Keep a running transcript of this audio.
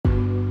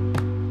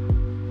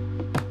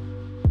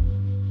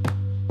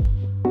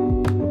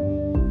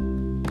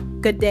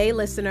Good day,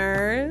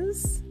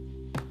 listeners.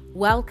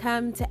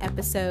 Welcome to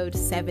episode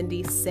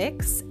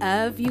 76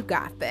 of You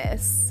Got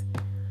This.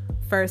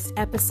 First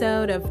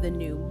episode of the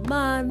new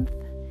month.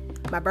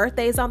 My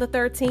birthday's on the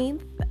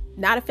 13th.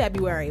 Not of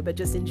February, but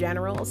just in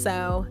general.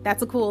 So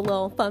that's a cool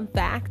little fun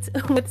fact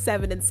with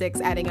 7 and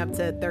 6 adding up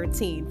to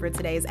 13 for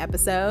today's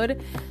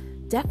episode.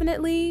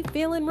 Definitely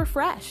feeling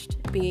refreshed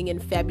being in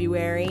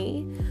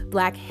February.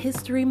 Black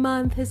History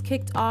Month has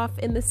kicked off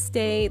in the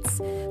States.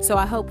 So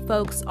I hope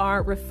folks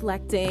are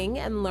reflecting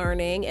and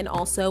learning and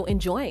also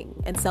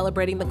enjoying and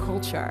celebrating the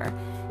culture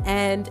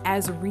and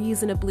as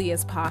reasonably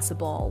as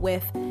possible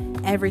with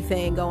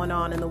everything going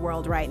on in the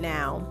world right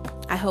now.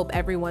 I hope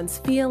everyone's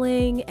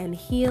feeling and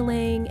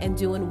healing and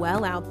doing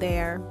well out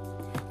there.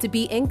 To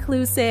be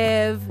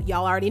inclusive,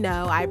 y'all already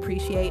know I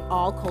appreciate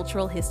all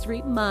cultural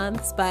history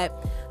months,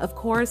 but of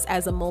course,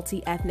 as a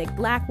multi-ethnic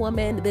Black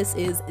woman, this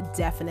is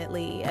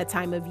definitely a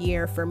time of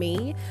year for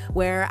me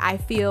where I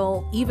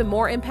feel even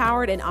more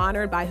empowered and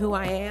honored by who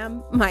I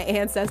am, my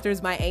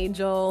ancestors, my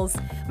angels,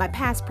 my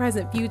past,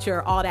 present,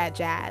 future, all that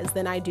jazz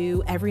than I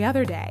do every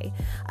other day.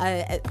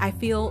 I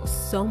feel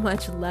so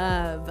much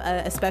love,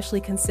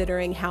 especially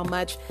considering how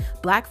much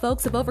Black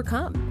folks have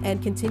overcome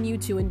and continue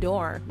to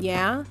endure.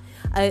 Yeah.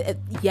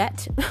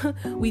 Yet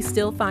we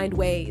still find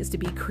ways to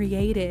be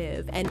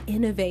creative and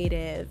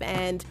innovative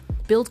and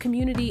build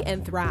community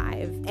and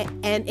thrive.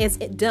 And it's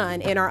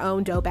done in our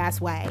own dope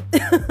ass way.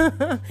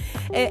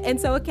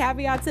 and so a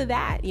caveat to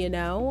that,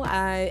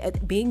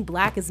 being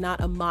Black is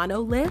not a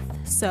monolith.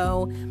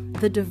 So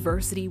the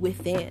diversity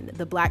within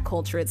the Black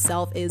culture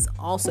itself is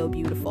also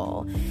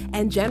beautiful.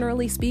 And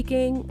generally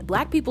speaking,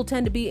 Black people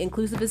tend to be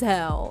inclusive as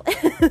hell.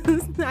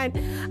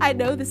 I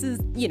know this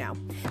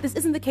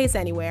isn't the case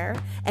anywhere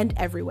and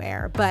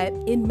everywhere, but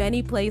in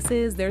many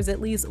places, there's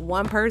at least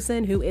one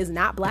person who is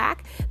not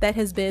Black that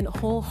has been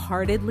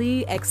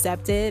wholeheartedly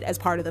accepted as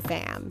part of the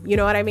fam. You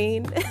know what I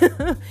mean?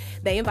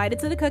 They invited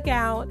to the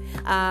cookout,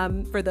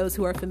 for those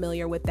who are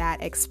familiar with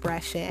that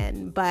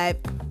expression. But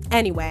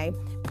anyway,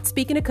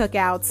 speaking of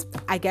cookouts,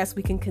 I guess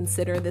we can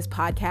consider this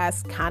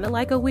podcast kind of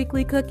like a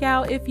weekly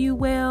cookout, if you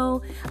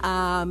will,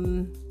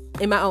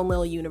 in my own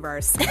little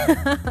universe,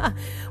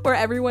 where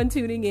everyone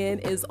tuning in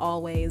is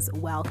always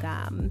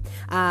welcome.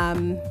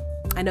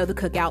 I know the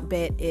cookout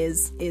bit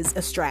is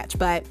a stretch,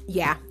 but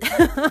yeah.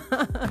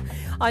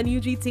 On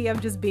UGT, I'm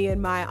just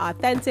being my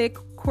authentic,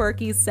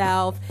 quirky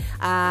self.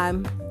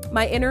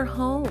 My inner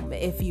home,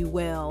 if you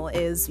will,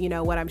 is,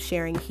 what I'm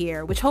sharing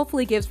here, which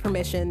hopefully gives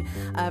permission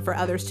for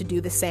others to do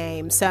the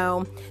same.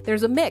 So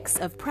there's a mix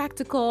of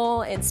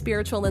practical and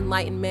spiritual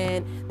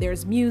enlightenment.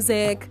 There's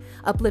music,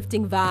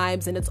 uplifting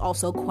vibes, and it's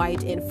also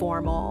quite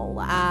informal.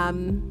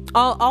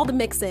 All the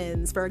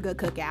mix-ins for a good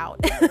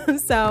cookout.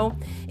 So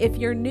if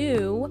you're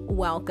new,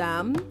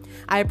 welcome.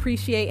 I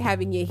appreciate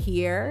having you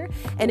here.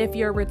 And if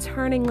you're a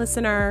returning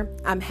listener,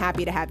 I'm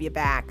happy to have you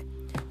back.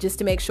 Just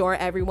to make sure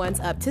everyone's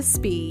up to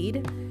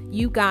speed,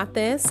 You Got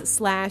This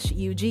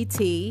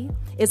 /UGT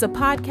is a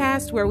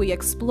podcast where we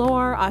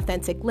explore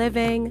authentic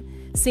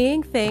living,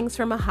 seeing things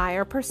from a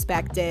higher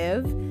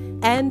perspective,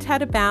 and how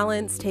to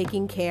balance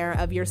taking care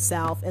of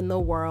yourself and the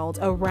world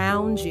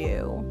around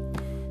you.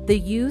 The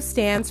U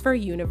stands for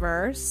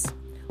universe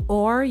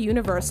or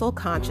universal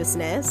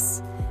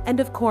consciousness, and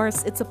of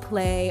course it's a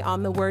play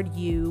on the word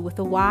you with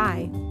a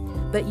Y.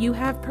 But you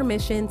have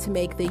permission to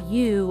make the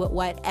you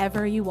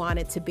whatever you want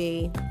it to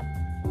be.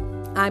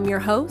 I'm your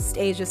host,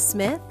 Asia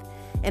Smith,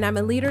 and I'm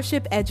a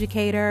leadership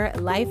educator,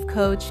 life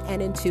coach,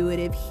 and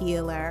intuitive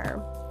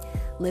healer.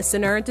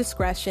 Listener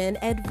discretion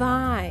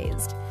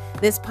advised.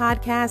 This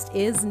podcast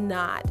is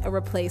not a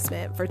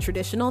replacement for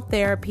traditional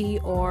therapy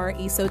or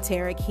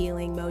esoteric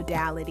healing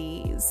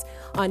modalities.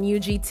 On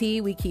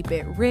UGT, we keep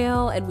it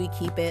real and we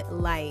keep it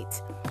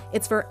light.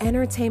 It's for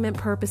entertainment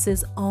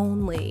purposes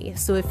only.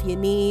 So if you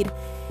need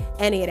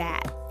any of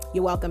that,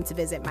 you're welcome to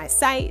visit my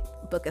site,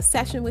 book a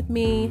session with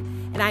me,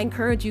 and I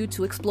encourage you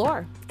to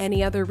explore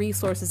any other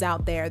resources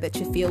out there that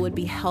you feel would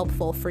be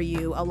helpful for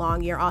you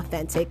along your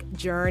authentic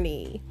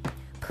journey.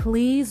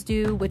 Please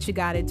do what you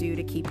got to do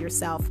to keep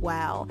yourself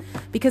well,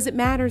 because it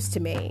matters to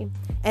me,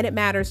 and it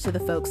matters to the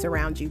folks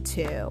around you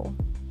too.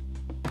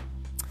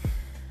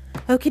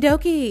 Okie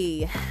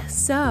dokie.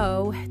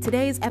 So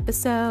today's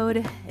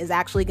episode is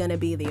actually going to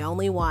be the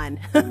only one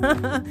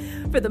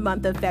for the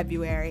month of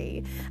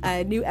February.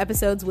 New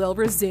episodes will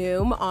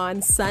resume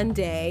on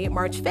Sunday,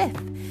 March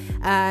 5th.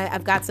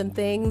 I've got some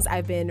things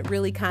I've been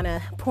really kind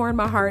of pouring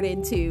my heart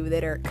into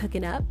that are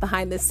cooking up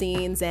behind the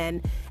scenes,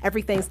 and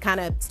everything's kind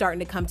of starting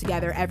to come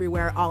together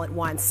everywhere all at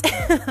once.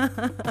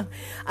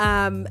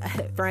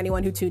 For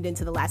anyone who tuned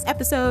into the last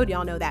episode,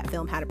 y'all know that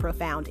film had a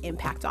profound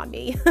impact on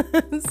me.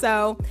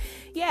 So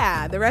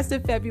yeah, the rest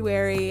of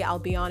February, I'll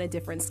be on a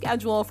different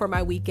schedule for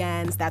my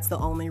weekends. That's the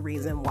only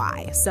reason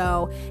why.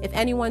 So if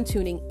anyone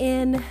tuning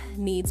in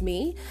needs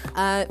me,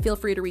 feel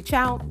free to reach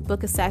out,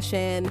 book a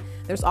session.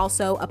 There's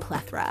also a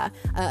plethora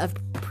of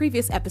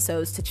previous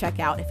episodes to check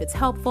out if it's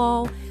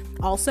helpful.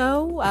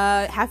 Also,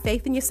 have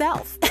faith in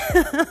yourself.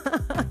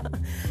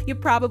 You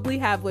probably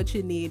have what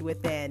you need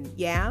within,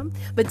 yeah?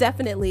 But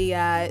definitely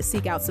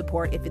seek out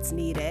support if it's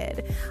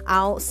needed.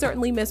 I'll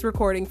certainly miss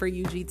recording for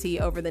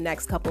UGT over the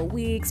next couple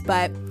weeks,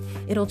 but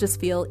it'll just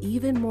feel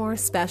even more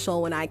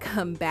special when I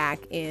come back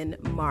in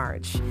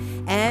March.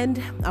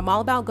 And I'm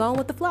all about going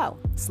with the flow,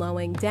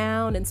 slowing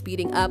down and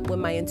speeding up when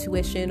my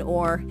intuition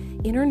or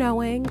inner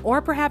knowing,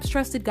 or perhaps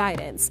trusted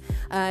guidance,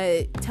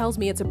 tells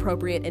me it's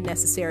appropriate and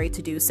necessary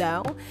to do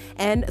so.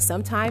 And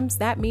sometimes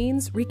that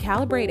means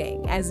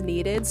recalibrating as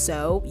needed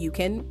so you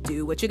can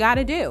do what you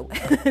gotta do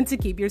to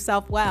keep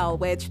yourself well,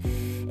 which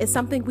is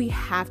something we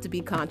have to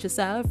be conscious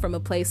of from a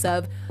place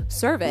of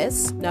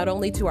service, not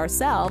only to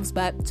ourselves,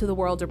 but to the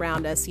world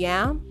around us,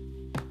 yeah?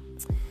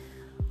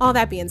 All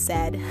that being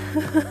said,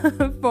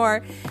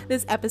 for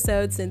this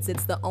episode, since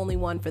it's the only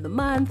one for the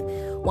month,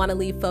 want to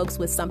leave folks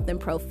with something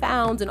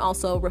profound and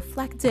also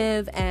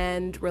reflective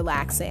and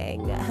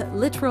relaxing.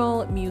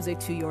 Literal music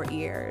to your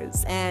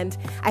ears. And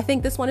I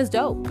think this one is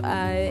dope.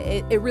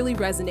 It really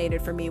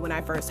resonated for me when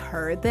I first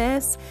heard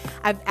this.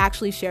 I've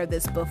actually shared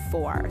this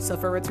before. So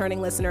for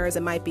returning listeners,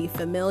 it might be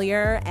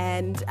familiar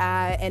and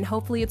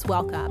hopefully it's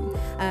welcome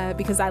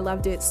because I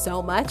loved it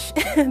so much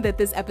that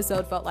this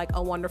episode felt like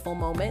a wonderful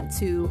moment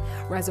to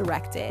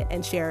resurrect it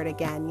and share it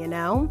again, you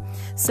know?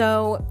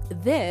 So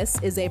this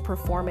is a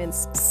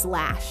performance /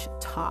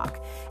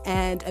 talk,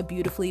 and a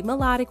beautifully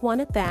melodic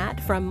one at that,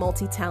 from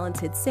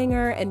multi-talented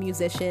singer and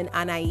musician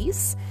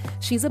Anais.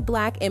 She's a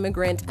Black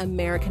immigrant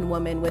American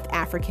woman with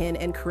African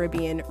and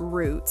Caribbean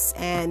roots.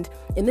 And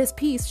in this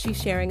piece,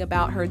 she's sharing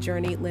about her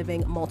journey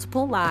living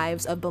multiple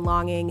lives of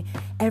belonging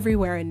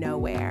everywhere and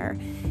nowhere.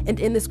 And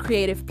in this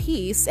creative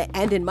piece,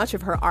 and in much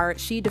of her art,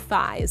 she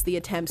defies the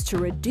attempts to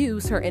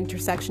reduce her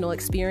intersectional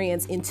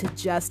experience into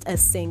just a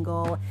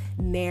single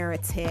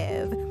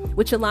narrative,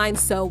 which aligns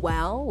so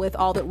well with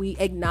all that we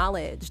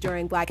acknowledge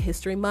during Black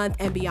History Month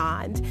and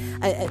beyond.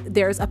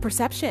 There's a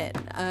perception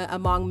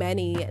among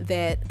many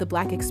that the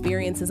Black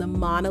experience is a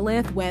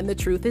monolith, when the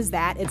truth is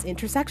that it's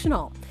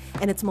intersectional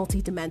and it's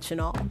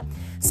multidimensional.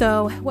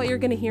 So what you're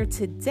going to hear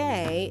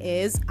today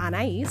is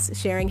Anais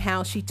sharing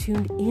how she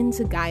tuned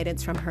into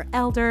guidance from her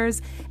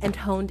elders and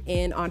honed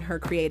in on her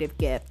creative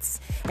gifts,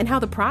 and how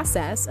the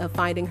process of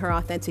finding her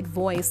authentic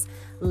voice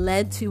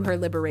led to her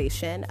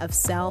liberation of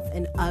self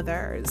and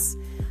others.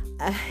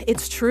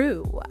 It's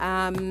true.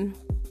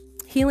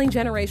 Healing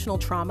generational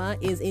trauma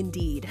is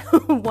indeed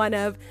one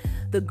of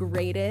the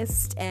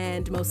greatest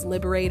and most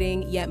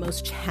liberating yet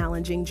most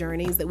challenging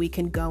journeys that we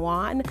can go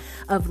on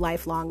of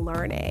lifelong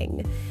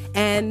learning.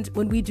 And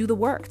when we do the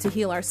work to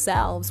heal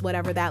ourselves,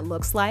 whatever that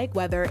looks like,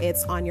 whether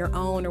it's on your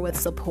own or with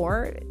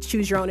support,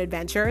 choose your own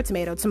adventure,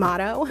 tomato,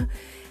 tomato,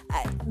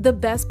 the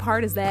best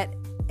part is that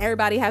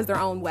everybody has their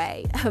own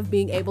way of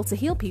being able to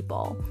heal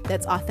people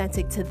that's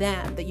authentic to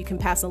them, that you can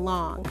pass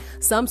along.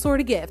 Some sort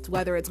of gift,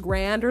 whether it's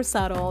grand or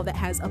subtle, that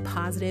has a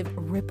positive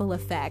ripple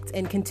effect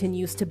and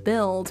continues to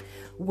build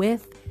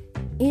with,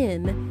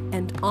 in,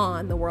 and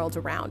on the world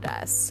around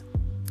us.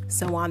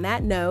 So on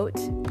that note,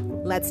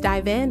 let's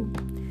dive in.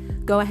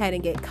 Go ahead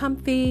and get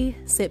comfy,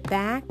 sit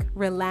back,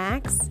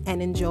 relax,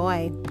 and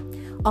enjoy.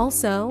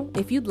 Also,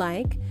 if you'd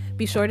like,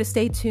 be sure to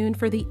stay tuned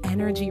for the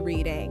energy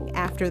reading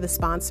after the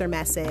sponsor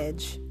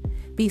message.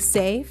 Be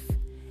safe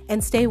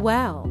and stay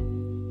well.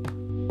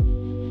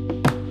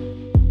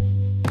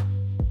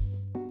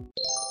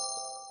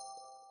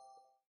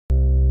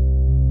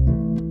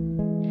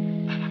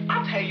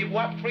 I'll tell you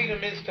what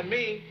freedom is to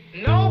me.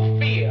 No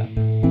fear.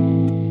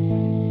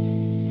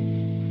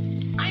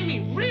 I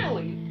mean,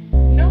 really,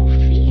 no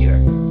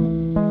fear.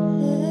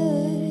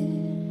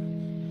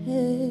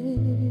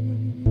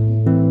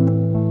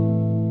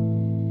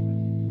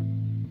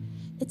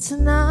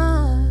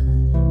 Tonight,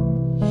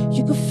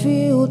 you can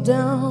feel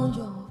down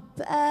your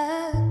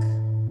back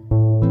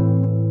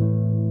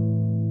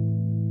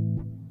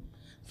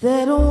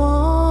that I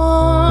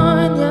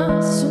want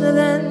you sooner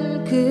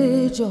than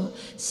could your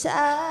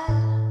side.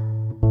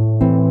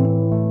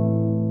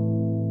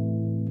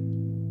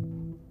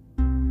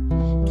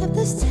 Kept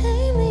this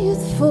tamely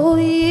youthful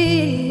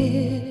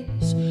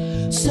years,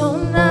 so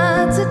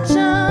not to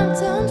jump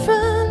down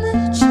from the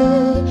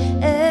tree.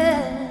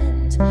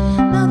 And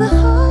now the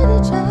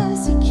heart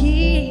tries to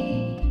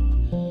keep,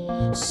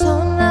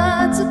 so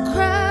not to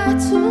cry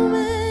too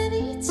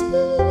many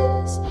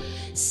tears.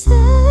 Say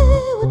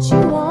what you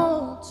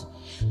want,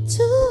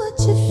 do what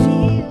you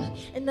feel,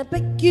 and I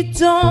beg you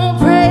don't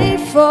pray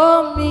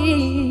for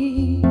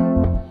me.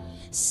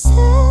 Say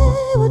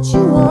what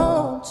you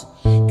want,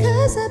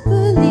 'cause I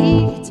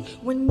believed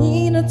when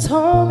Nina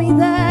told me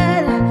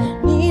that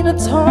I'm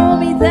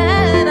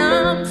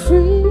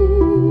free.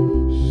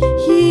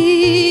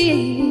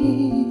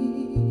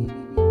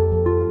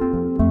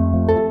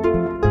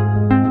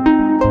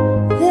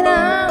 That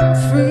I'm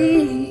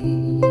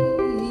free,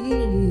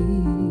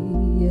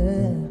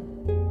 yeah.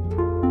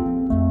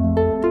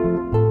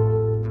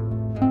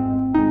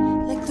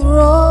 Like the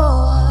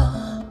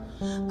roar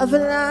of a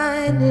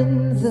lion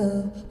in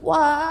the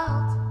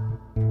wild,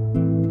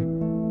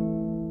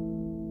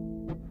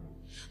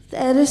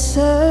 that'll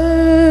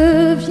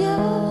serve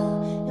you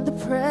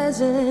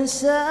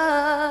presence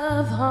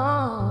of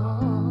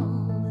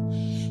home.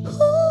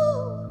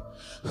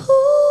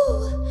 Ooh,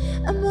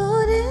 I'm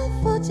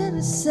voting for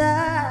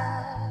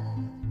genocide.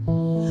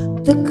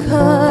 The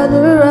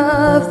color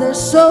of their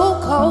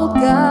so-called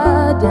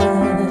God,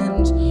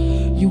 and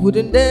you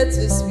wouldn't dare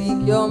to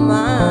speak your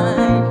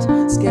mind.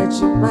 Scared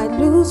you might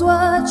lose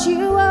what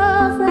you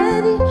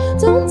already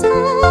don't take.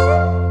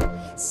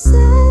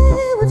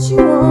 Say what you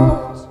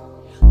want,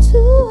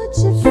 do what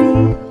you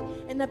feel,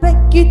 and I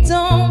beg you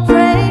don't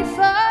pray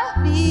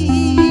for me.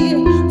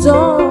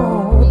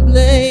 Don't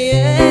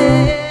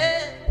blame,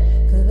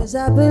 'cause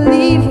I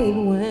believe it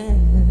when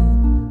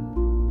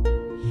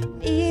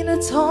Nina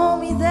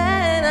told me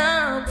that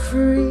I'm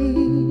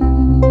free.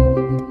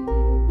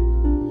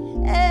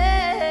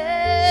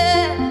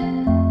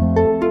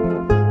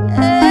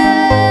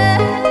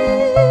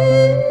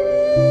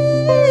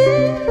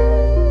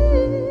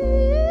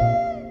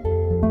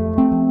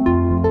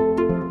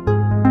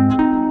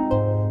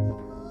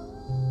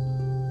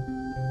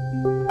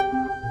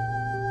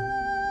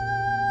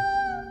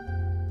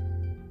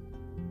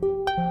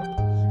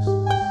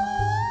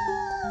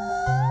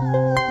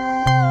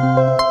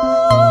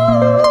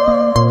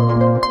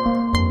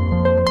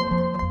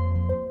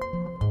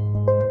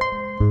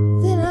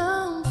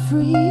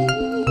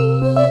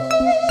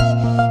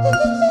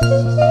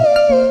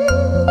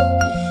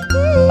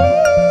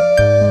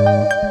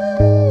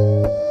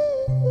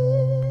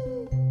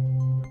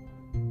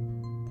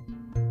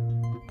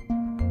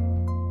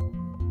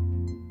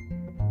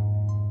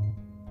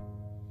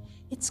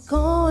 It's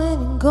going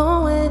and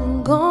going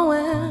and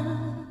going,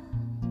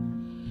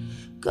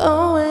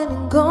 going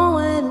and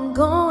going and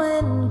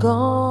going and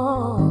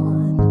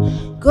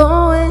gone,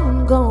 going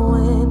and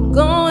going,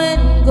 going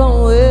and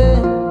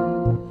going,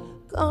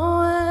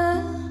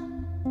 going.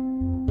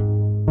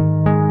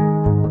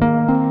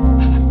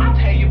 I'll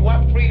tell you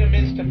what freedom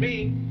is to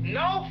me.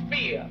 No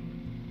fear.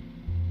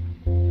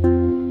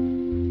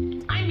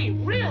 I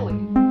mean, really,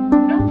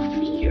 no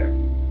fear.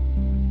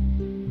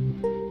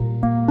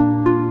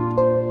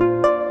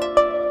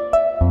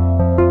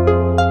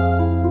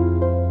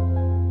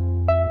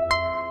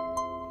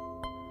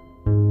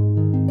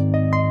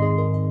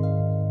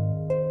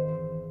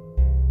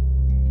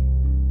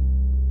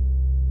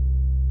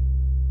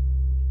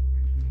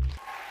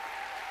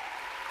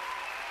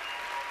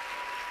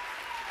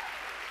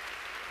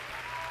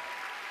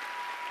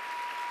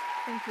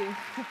 Thank you.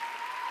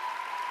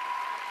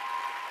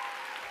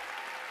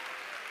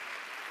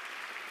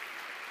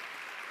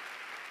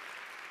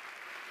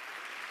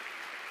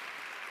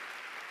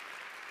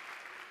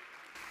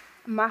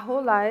 My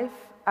whole life,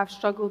 I've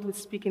struggled with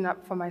speaking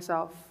up for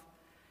myself.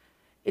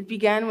 It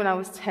began when I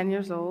was 10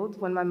 years old,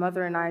 when my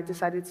mother and I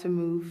decided to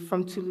move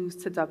from Toulouse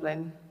to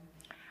Dublin.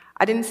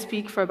 I didn't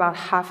speak for about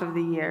half of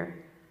the year,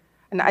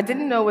 and I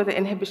didn't know where the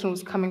inhibition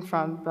was coming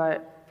from,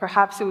 but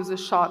perhaps it was a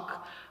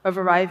shock of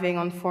arriving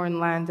on foreign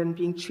land and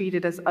being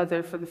treated as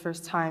other for the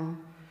first time.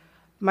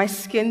 My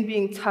skin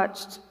being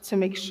touched to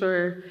make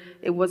sure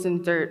it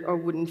wasn't dirt or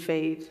wouldn't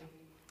fade.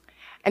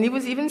 And it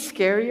was even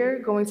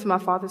scarier going to my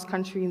father's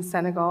country in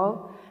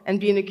Senegal and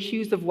being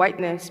accused of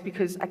whiteness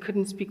because I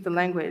couldn't speak the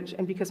language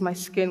and because my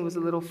skin was a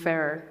little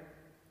fairer.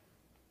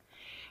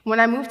 When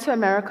I moved to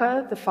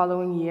America the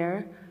following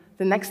year,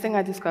 the next thing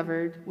I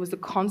discovered was the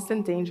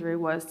constant danger it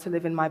was to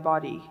live in my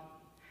body,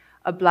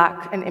 a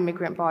Black and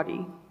immigrant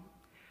body.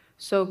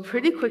 So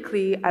pretty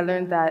quickly, I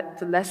learned that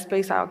the less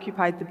space I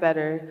occupied, the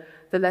better,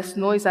 the less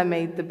noise I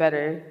made, the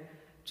better.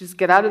 Just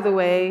get out of the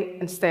way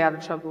and stay out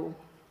of trouble.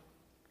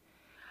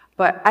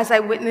 But as I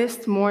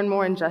witnessed more and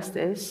more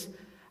injustice,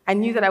 I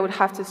knew that I would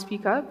have to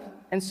speak up,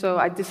 and so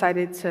I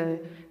decided to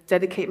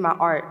dedicate my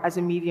art as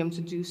a medium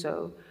to do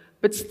so.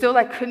 But still,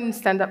 I couldn't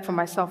stand up for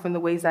myself in the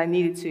ways I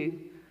needed to.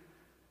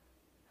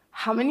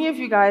 How many of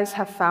you guys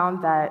have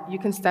found that you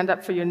can stand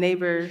up for your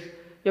neighbor,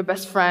 your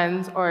best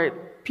friend, or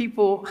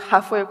people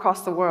halfway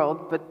across the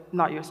world, but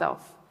not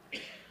yourself?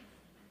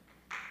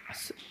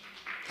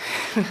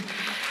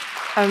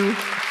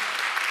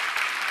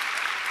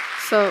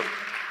 So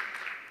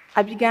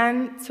I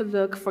began to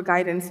look for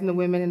guidance in the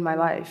women in my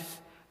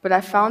life, but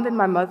I found in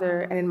my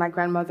mother and in my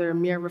grandmother a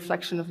mere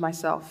reflection of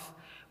myself,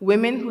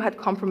 women who had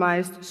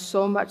compromised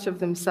so much of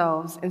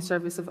themselves in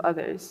service of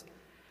others.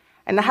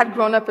 And I had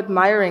grown up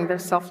admiring their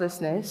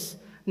selflessness,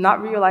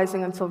 not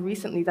realizing until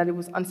recently that it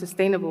was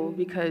unsustainable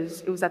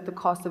because it was at the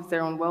cost of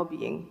their own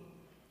well-being.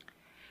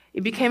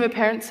 It became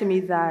apparent to me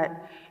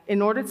that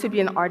in order to be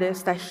an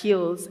artist that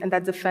heals and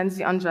that defends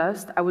the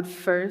unjust, I would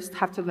first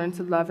have to learn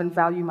to love and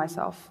value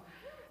myself,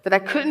 that I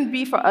couldn't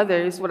be for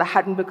others what I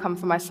hadn't become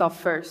for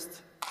myself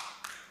first.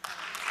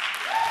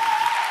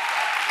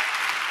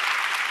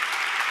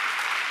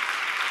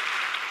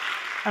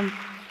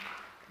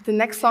 The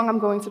next song I'm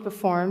going to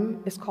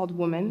perform is called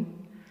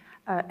Woman,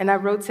 and I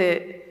wrote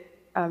it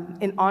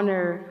in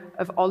honor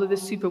of all of the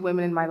super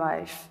women in my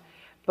life.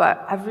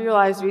 But I've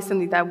realized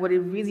recently that what it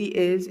really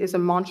is a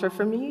mantra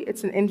for me.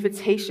 It's an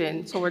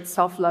invitation towards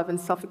self-love and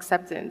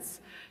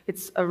self-acceptance.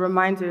 It's a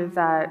reminder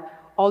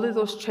that All of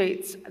those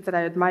traits that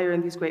I admire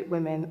in these great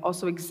women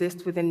also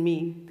exist within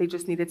me. They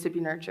just needed to be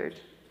nurtured.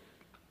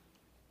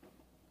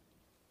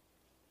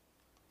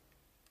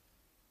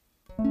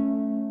 I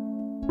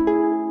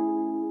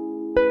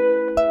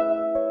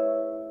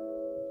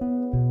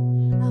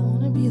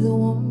wanna be the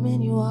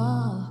woman you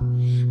are.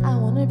 I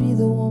wanna be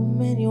the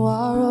woman you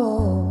are.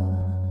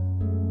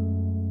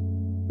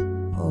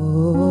 Oh,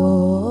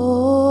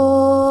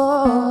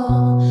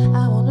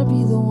 I wanna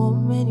be the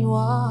woman you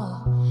are.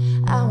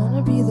 I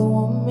wanna be the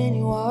woman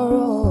you are.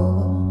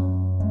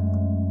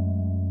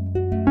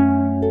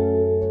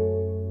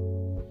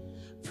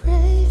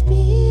 Brave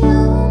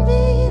beyond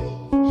belief,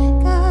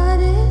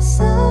 goddess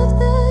of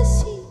the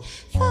sea.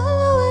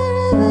 Follow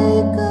wherever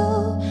you go.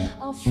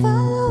 I'll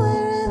follow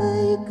wherever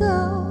you go.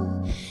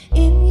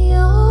 In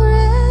your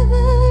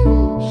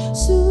reverie,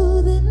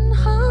 soothing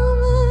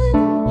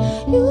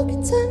harmony, you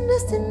can turn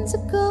dust into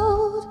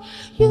gold.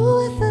 You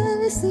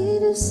effortlessly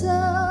do so.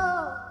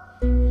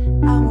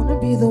 I wanna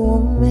be the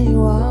woman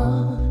you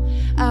are.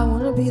 I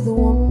wanna be the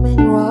woman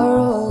you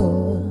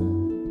are.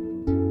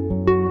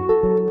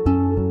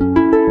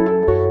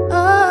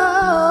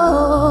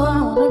 Oh,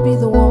 I wanna be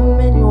the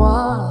woman you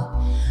are.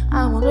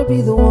 I wanna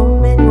be the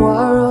woman you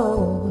are.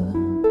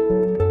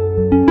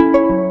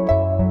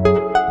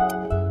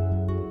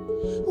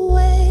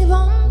 Wave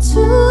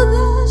onto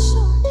the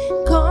shore,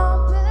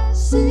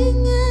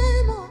 encompassing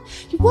and more.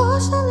 You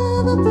wash all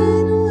of our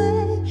pain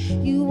away.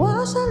 You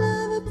wash all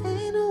of our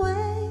pain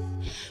away.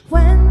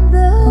 When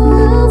the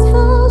world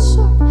falls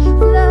short of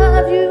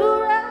love, you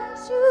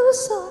rise, you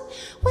soar.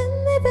 When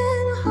they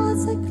bend our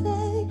hearts like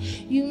clay,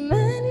 you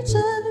mend each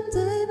of them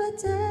day by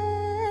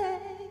day.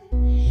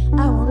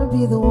 I wanna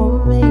be the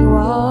woman you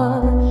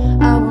are.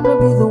 I wanna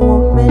be the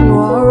woman you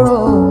are.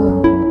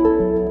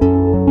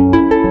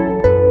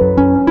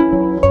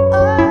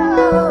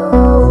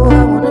 Oh,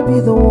 I wanna be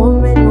the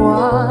woman you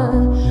are.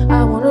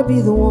 I wanna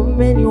be the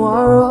woman you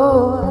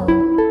are.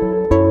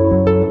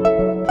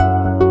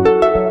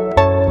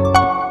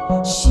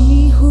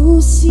 She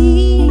who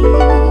sees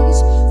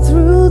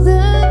through the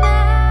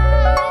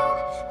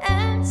night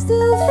and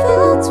still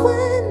felt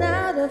when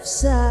out of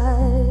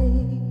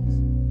sight.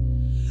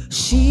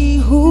 She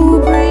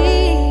who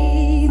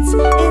breathes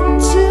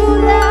into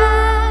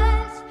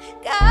life,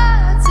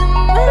 God's a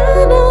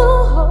man who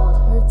hold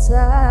her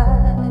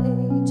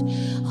tight,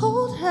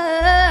 hold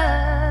her,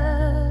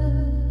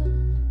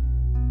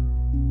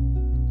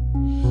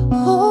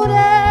 hold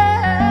her,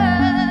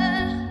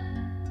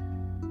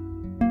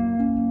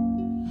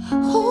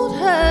 hold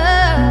her,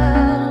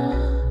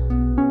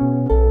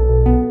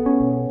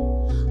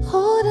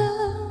 hold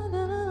her.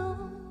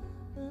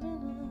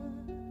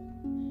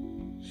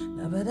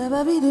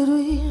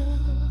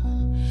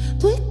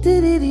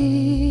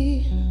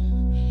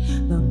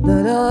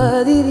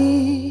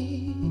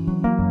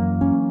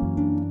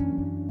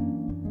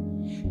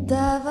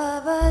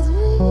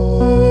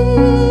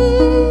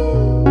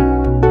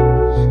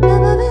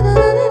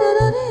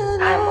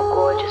 I'm a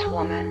gorgeous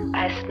woman.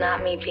 It's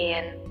not me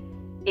being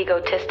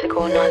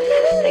egotistical or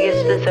narcissistic.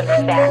 It's just a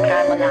fact.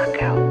 I'm a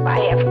knockout. I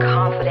have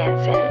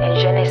confidence and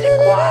je ne sais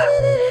quoi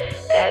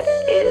that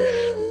is,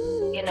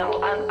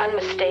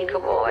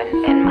 unmistakable.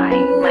 And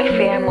my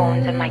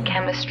pheromones and my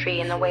chemistry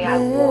and the way I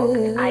walk,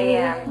 I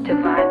am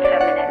divine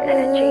feminine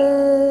energy.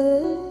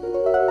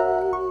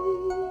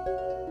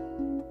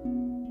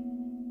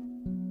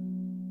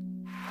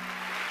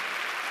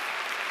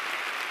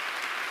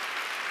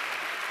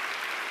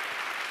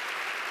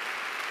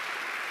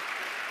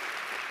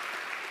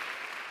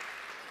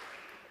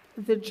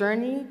 The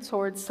journey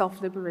towards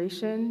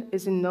self-liberation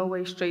is in no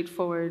way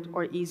straightforward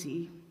or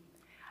easy.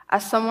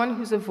 As someone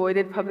who's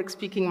avoided public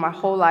speaking my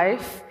whole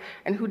life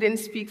and who didn't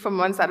speak for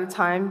months at a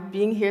time,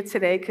 being here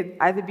today could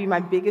either be my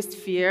biggest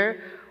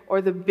fear or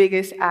the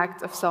biggest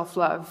act of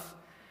self-love.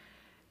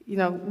 We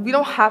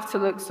don't have to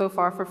look so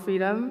far for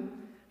freedom.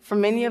 For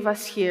many of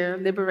us here,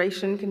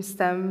 liberation can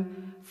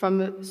stem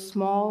from a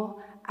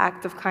small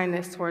act of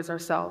kindness towards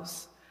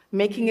ourselves,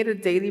 making it a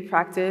daily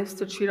practice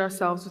to treat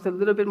ourselves with a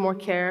little bit more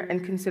care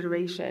and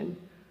consideration,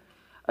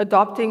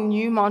 adopting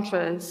new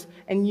mantras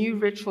and new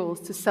rituals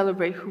to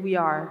celebrate who we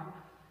are,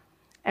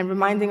 and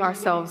reminding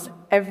ourselves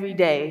every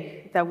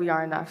day that we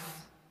are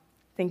enough.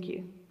 Thank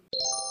you.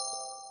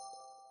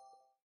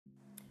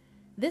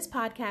 This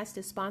podcast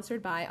is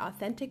sponsored by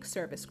Authentic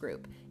Service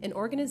Group, an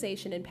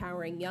organization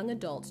empowering young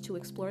adults to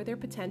explore their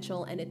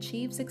potential and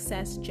achieve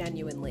success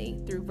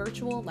genuinely through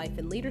virtual life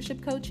and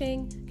leadership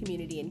coaching,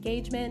 community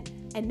engagement,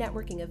 and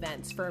networking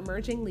events for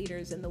emerging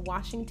leaders in the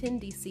Washington,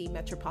 D.C.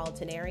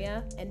 metropolitan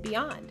area and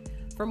beyond.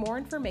 For more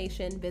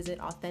information, visit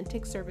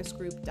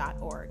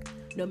AuthenticServiceGroup.org.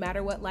 No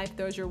matter what life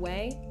throws your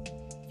way,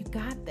 you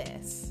got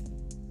this.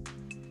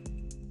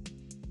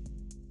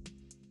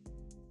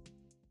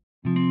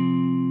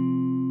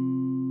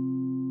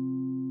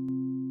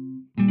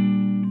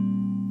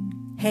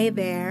 Hey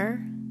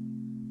there.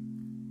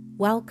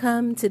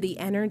 Welcome to the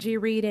energy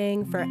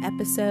reading for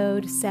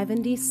episode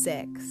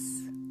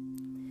 76.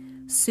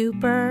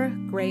 Super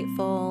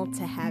grateful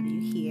to have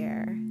you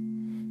here.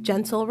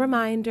 Gentle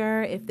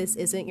reminder if this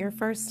isn't your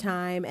first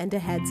time, and a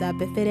heads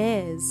up if it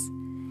is.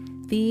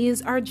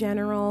 These are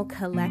general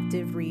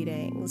collective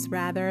readings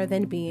rather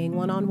than being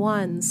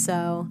one-on-one,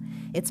 so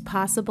it's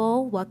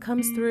possible what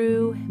comes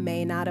through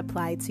may not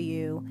apply to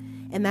you,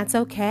 and that's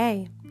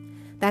okay.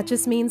 That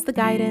just means the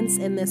guidance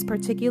in this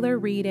particular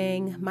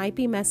reading might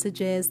be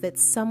messages that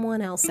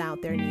someone else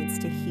out there needs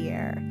to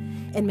hear,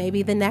 and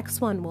maybe the next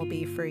one will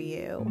be for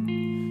you.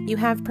 You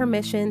have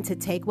permission to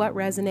take what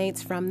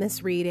resonates from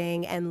this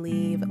reading and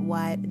leave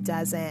what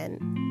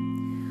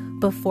doesn't.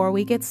 Before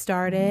we get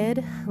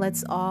started,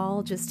 let's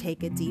all just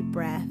take a deep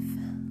breath.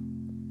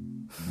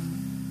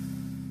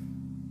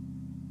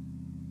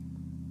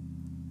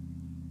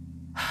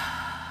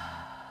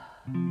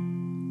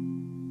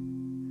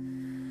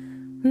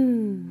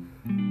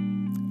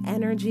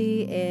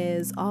 Energy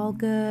is all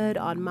good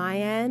on my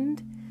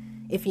end.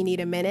 If you need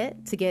a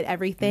minute to get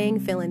everything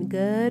feeling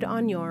good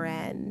on your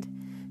end,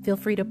 feel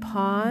free to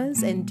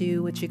pause and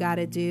do what you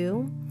gotta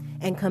do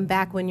and come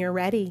back when you're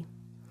ready.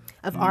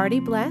 I've already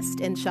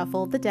blessed and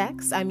shuffled the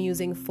decks I'm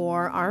using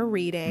for our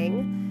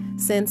reading.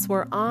 Since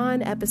we're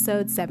on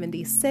episode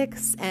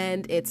 76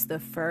 and it's the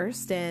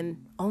first and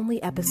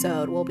only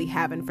episode we'll be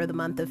having for the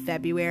month of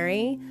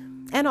February,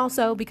 and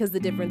also because the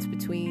difference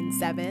between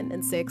 7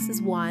 and 6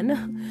 is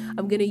 1,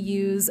 I'm going to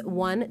use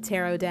one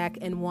tarot deck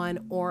and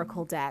one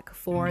oracle deck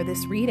for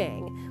this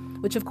reading,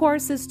 which of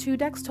course is 2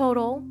 decks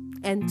total,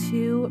 and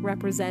 2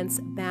 represents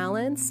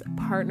balance,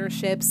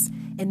 partnerships,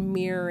 and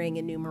mirroring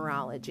in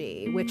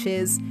numerology, which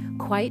is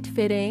quite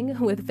fitting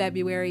with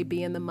February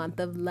being the month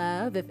of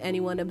love if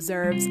anyone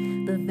observes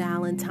the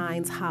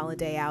Valentine's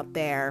holiday out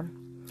there.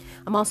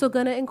 I'm also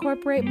going to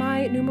incorporate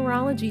my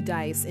numerology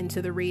dice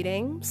into the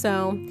reading,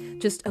 so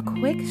just a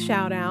quick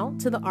shout out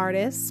to the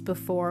artists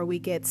before we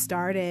get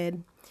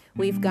started.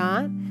 We've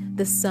got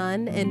the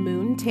Sun and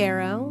Moon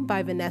Tarot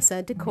by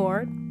Vanessa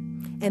DeCourt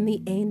and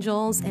the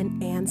Angels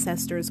and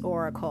Ancestors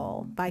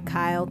Oracle by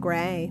Kyle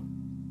Gray.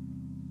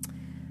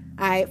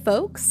 All right,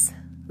 folks,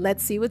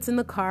 let's see what's in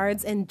the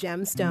cards and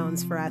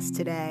gemstones for us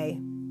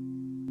today.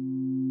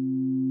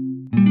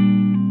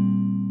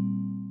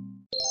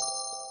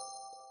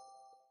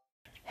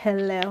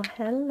 Hello,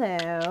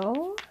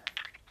 hello.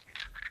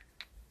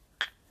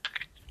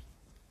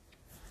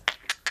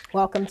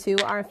 Welcome to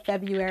our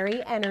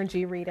February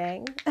energy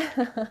reading.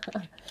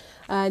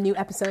 New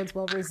episodes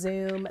will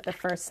resume the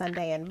first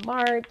Sunday in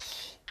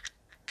March.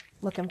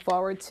 Looking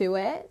forward to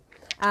it.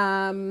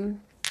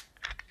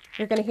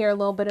 You're going to hear a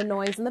little bit of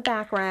noise in the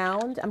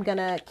background. I'm going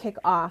to kick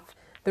off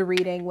the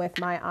reading with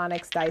my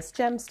Onyx Dice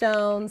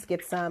gemstones,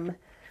 get some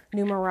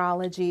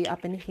numerology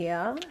up in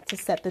here to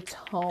set the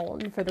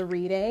tone for the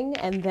reading,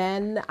 and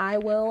then I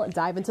will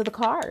dive into the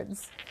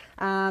cards.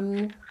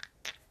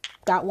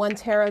 Got one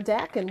tarot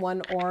deck and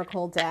one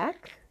oracle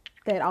deck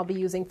that I'll be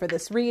using for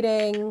this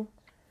reading.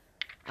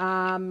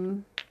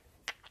 I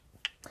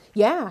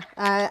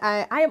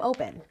am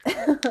open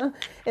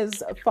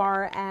as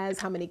far as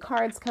how many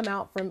cards come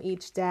out from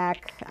each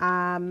deck.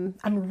 I'm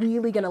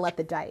really going to let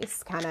the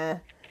dice kind of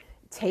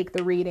take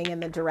the reading in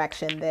the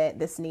direction that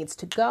this needs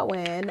to go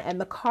in, and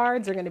the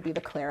cards are going to be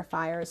the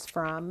clarifiers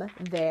from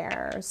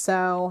there.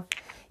 So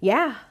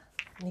yeah,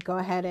 let me go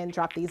ahead and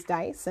drop these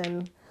dice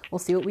and we'll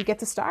see what we get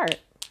to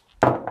start.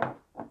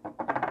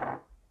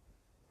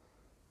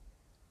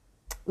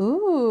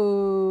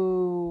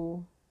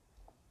 Ooh.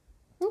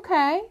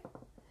 Okay.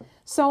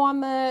 So on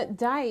the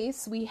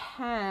dice, we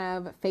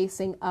have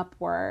facing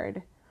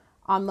upward.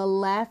 On the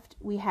left,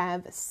 we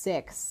have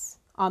 6.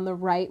 On the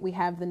right, we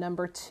have the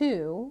number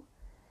 2.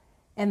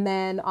 And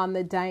then on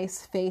the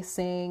dice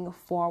facing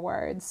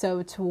forward,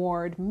 so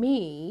toward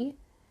me,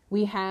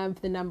 we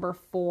have the number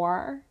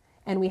 4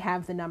 and we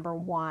have the number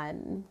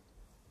 1.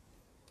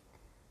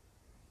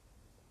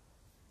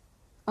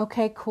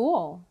 Okay,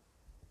 cool.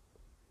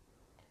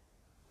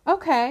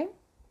 Okay.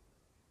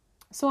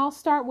 So I'll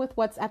start with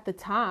what's at the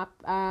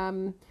top.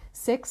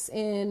 6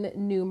 in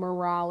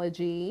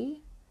numerology.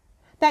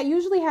 That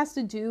usually has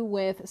to do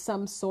with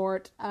some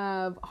sort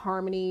of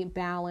harmony,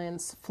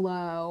 balance,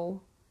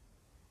 flow.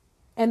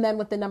 And then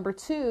with the number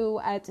 2,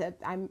 I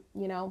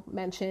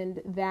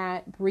mentioned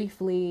that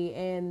briefly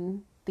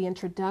in the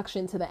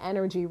introduction to the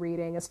energy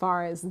reading, as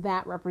far as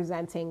that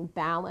representing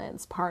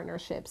balance,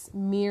 partnerships,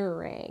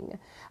 mirroring.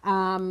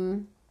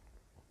 And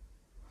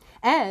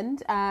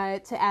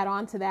to add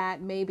on to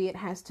that, maybe it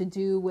has to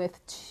do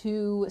with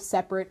 2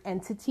 separate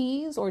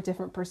entities or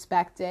different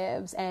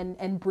perspectives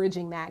and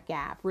bridging that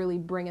gap, really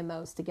bringing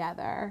those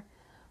together.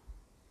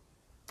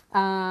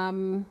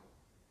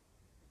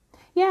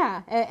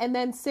 Yeah, and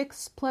then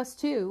 6 plus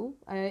 2,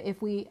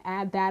 if we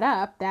add that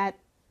up, that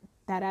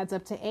adds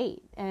up to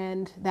 8.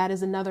 And that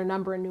is another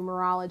number in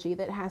numerology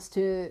that has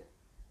to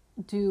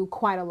do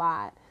quite a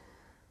lot.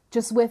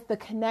 Just with the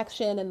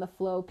connection and the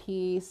flow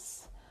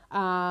piece.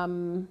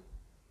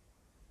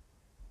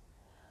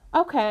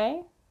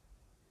 Okay.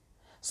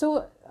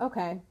 So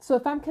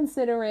if I'm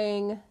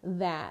considering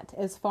that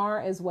as far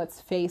as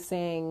what's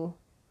facing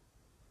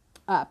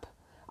up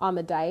on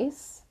the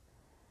dice,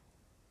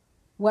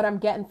 what I'm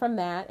getting from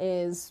that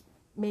is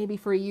maybe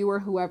for you or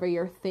whoever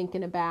you're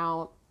thinking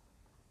about,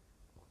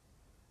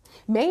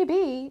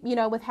 maybe,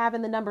 with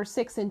having the number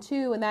 6 and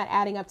 2 and that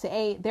adding up to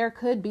 8, there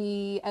could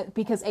be,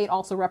 because 8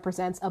 also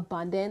represents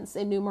abundance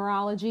in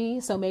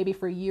numerology. So maybe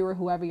for you or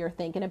whoever you're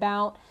thinking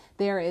about,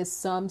 there is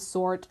some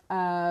sort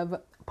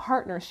of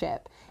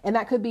partnership, and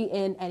that could be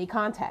in any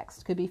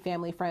context. Could be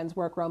family, friends,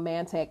 work,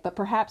 romantic, but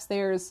perhaps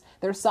there's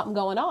something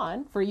going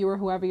on for you or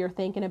whoever you're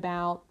thinking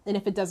about. And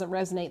if it doesn't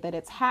resonate that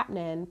it's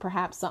happening,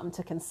 perhaps something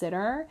to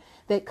consider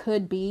that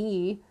could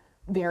be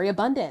very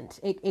abundant.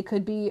 It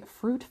could be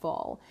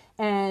fruitful.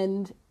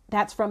 And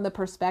that's from the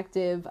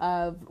perspective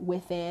of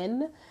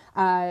within,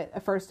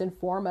 first and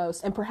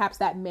foremost, and perhaps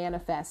that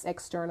manifests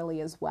externally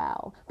as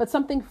well, but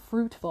something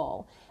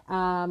fruitful.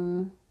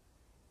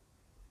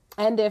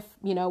 And if,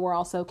 we're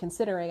also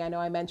considering, I know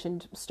I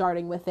mentioned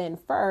starting within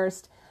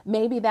first,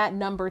 maybe that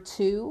number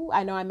 2,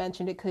 I know I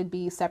mentioned it could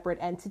be separate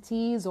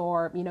entities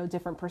or,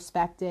 different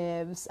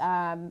perspectives,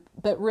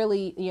 but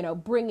really,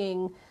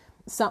 bringing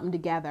something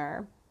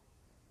together.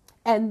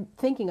 And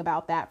thinking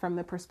about that from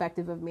the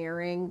perspective of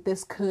mirroring,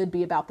 this could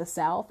be about the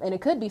self, and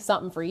it could be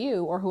something for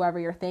you or whoever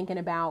you're thinking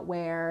about,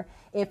 where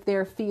if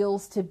there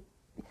feels to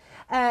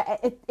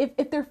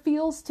if there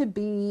feels to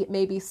be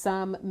maybe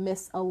some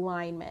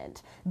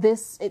misalignment,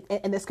 this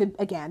could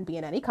again be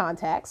in any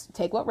context.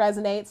 Take what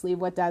resonates, leave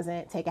what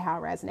doesn't. Take it how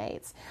it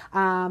resonates.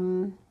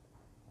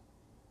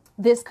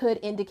 This could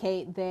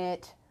indicate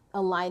that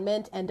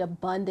alignment and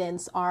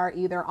abundance are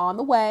either on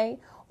the way,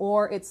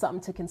 or it's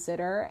something to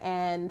consider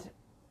and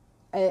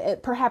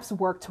perhaps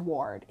work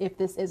toward if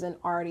this isn't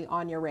already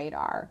on your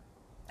radar.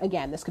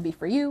 Again, this could be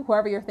for you,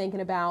 whoever you're thinking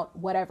about,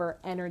 whatever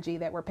energy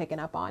that we're picking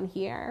up on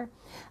here.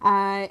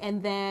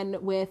 And then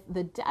with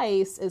the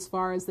dice, as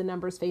far as the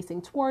numbers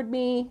facing toward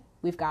me,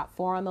 we've got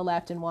 4 on the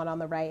left and 1 on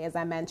the right, as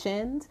I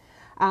mentioned.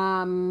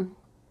 4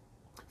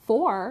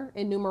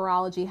 in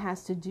numerology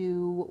has to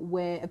do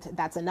with,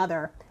 that's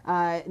another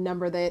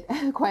number that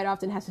quite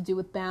often has to do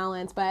with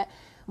balance, but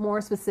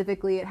more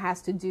specifically, it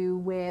has to do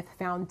with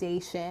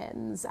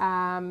foundations,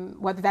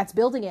 whether that's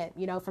building it,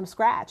 from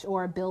scratch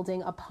or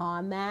building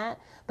upon that,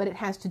 but it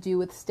has to do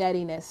with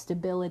steadiness,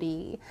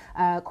 stability.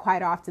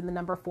 Quite often the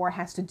number 4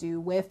 has to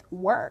do with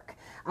work,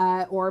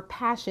 or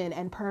passion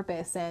and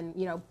purpose and,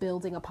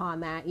 building upon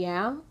that.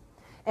 Yeah.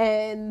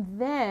 And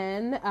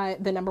then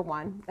the number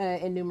 1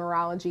 in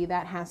numerology,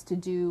 that has to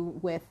do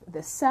with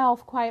the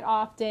self quite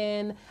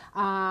often,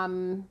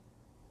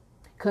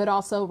 could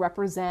also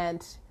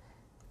represent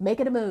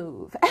making a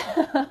move,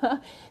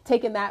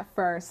 taking that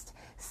first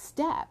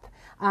step.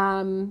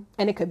 And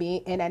it could be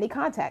in any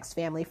context,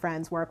 family,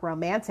 friends, work,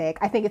 romantic.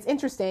 I think it's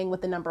interesting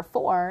with the number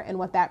 4 and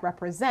what that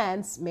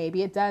represents.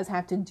 Maybe it does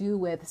have to do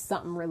with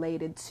something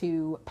related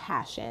to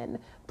passion,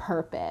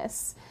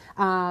 purpose.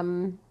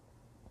 And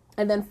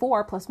then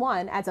 4 plus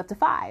 1 adds up to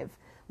 5,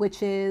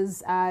 which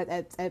is,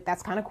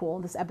 that's kind of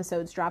cool. This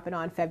episode's dropping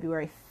on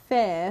February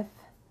 5th.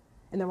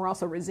 And then we're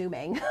also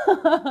resuming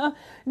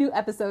new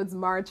episodes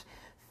March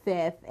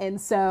 5th.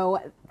 And so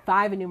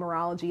 5 in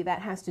numerology,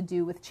 that has to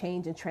do with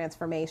change and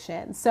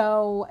transformation.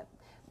 So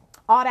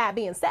all that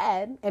being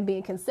said and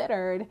being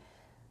considered,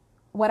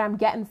 what I'm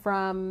getting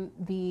from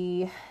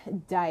the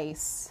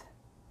dice,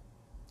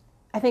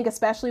 I think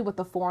especially with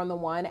the 4 and the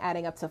 1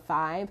 adding up to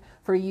 5,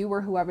 for you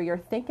or whoever you're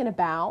thinking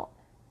about,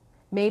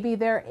 maybe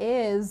there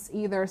is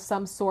either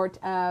some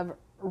sort of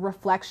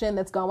reflection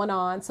that's going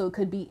on. So it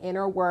could be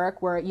inner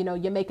work where,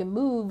 you're making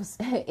moves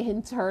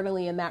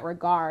internally in that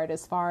regard,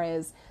 as far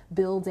as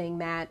building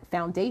that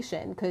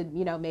foundation. Could,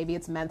 maybe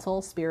it's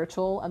mental,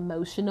 spiritual,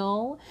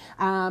 emotional.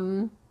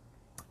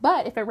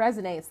 But if it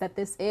resonates that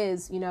this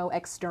is,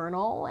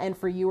 external, and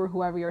for you or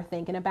whoever you're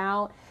thinking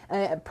about,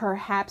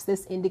 perhaps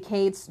this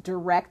indicates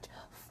direct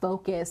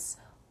focus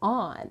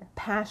on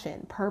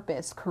passion,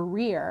 purpose,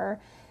 career.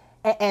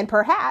 And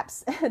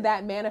perhaps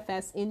that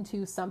manifests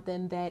into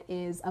something that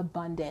is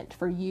abundant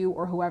for you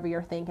or whoever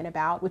you're thinking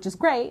about, which is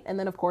great. And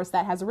then, of course,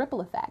 that has a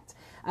ripple effect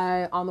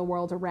on the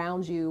world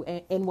around you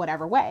in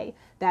whatever way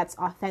that's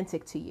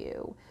authentic to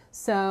you.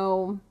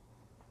 So,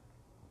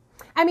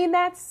 I mean,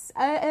 that's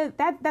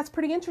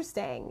pretty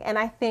interesting. And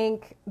I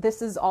think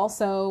this is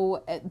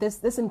also,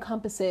 this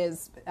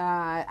encompasses,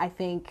 I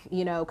think,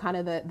 kind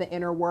of the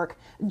inner work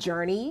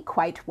journey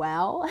quite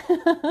well.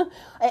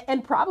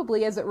 And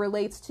probably as it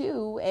relates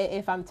to,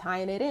 if I'm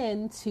tying it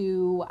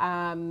into,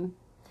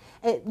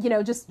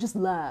 just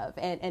love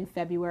and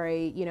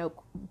February,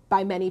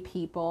 by many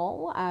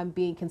people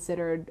being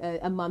considered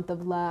a month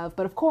of love.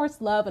 But of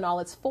course, love in all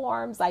its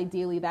forms,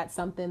 ideally, that's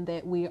something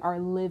that we are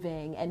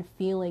living and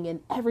feeling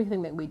in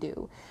everything that we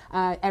do,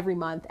 every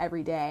month,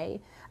 every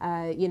day,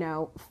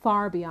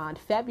 far beyond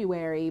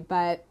February.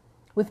 But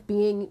with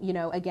being,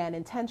 again,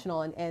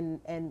 intentional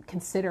and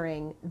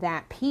considering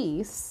that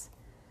piece,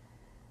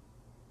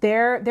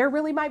 there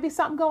really might be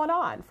something going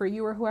on for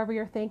you or whoever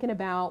you're thinking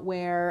about,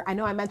 where I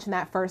know I mentioned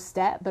that first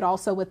step, but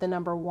also with the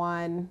number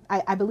one,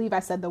 I believe I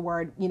said the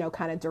word,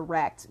 kind of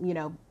direct,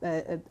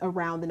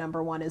 around the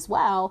number one as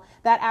well.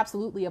 That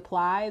absolutely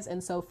applies.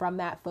 And so from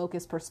that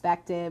focus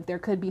perspective, there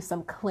could be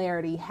some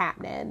clarity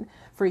happening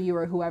for you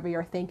or whoever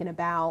you're thinking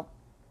about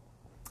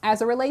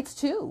as it relates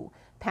to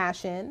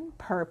passion,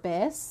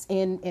 purpose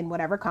in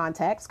whatever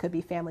context, could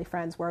be family,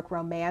 friends, work,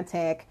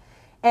 romantic.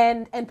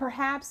 And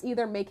perhaps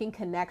either making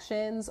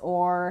connections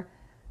or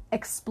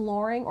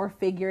exploring or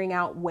figuring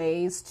out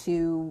ways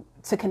to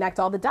connect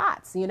all the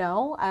dots,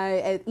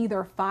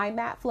 either find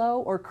that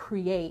flow or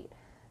create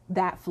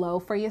that flow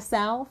for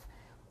yourself.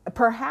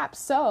 Perhaps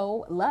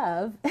so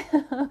love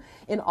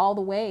in all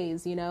the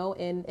ways,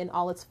 in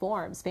all its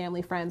forms,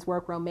 family, friends,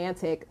 work,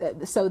 romantic,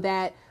 so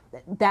that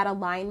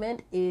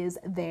alignment is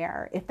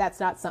there. If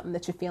that's not something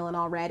that you're feeling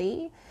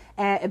already,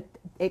 and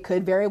it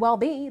could very well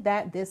be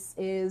that this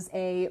is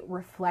a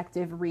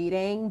reflective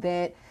reading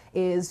that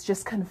is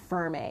just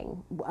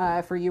confirming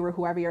for you or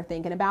whoever you're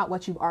thinking about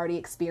what you've already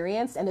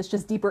experienced, and it's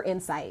just deeper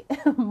insight,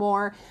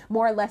 more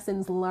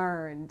lessons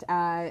learned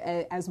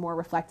as more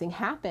reflecting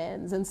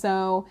happens. And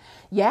so,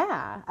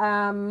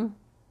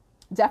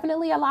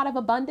 definitely a lot of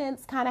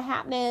abundance kind of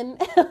happening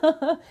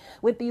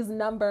with these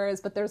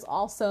numbers, but there's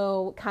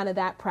also kind of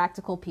that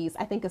practical piece.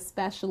 I think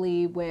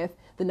especially with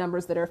the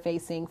numbers that are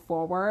facing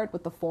forward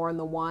with the 4 and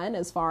the 1,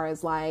 as far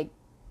as it's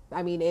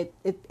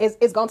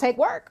going to take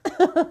work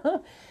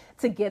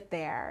to get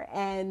there.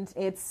 And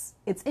it's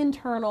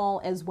internal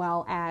as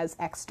well as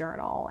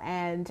external,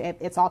 and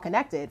it's all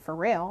connected for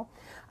real.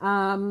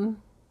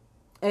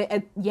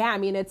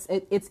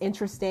 It's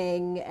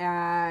interesting,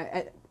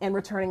 and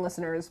returning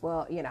listeners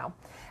will,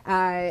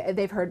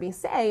 they've heard me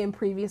say in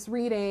previous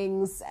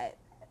readings,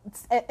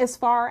 as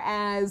far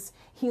as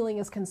healing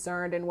is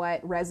concerned and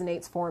what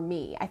resonates for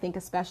me, I think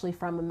especially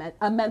from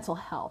a mental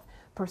health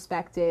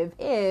perspective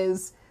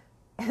is,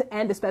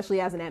 and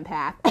especially as an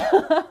empath,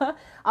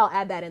 I'll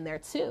add that in there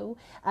too,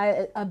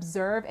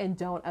 observe and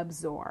don't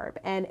absorb.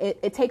 And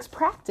it takes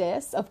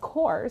practice, of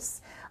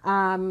course,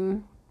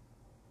 but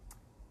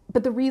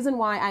the reason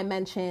why I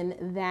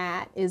mention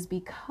that is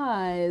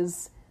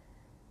because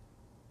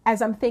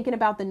as I'm thinking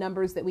about the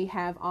numbers that we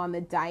have on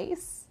the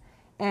dice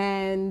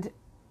and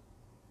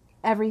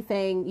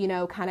everything,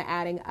 kind of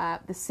adding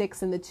up, the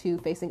 6 and the 2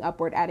 facing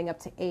upward, adding up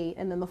to 8,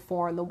 and then the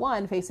 4 and the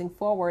 1 facing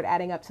forward,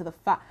 adding up to the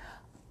 5.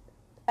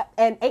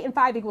 And 8 and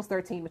 5 equals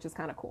 13, which is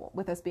kind of cool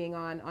with us being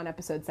on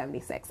episode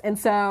 76. And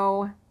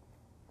so...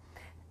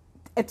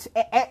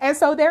 And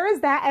so there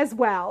is that as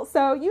well.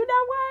 So you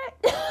know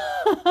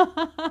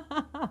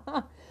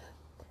what?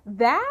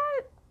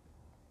 That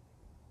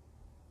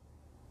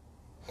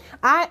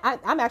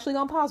I'm actually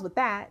gonna pause with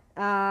that.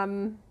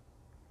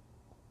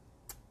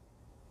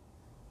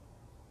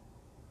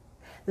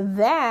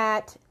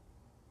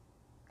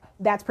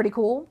 That's pretty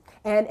cool.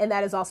 And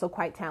that is also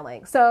quite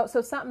telling. So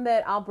something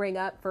that I'll bring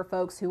up for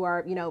folks who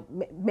are,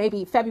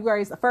 maybe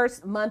February is the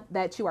first month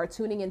that you are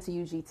tuning into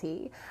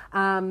UGT.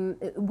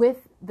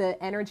 With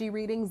the energy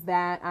readings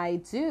that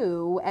I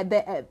do,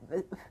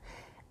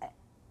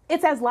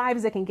 it's as live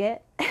as it can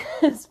get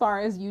as far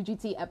as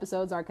UGT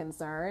episodes are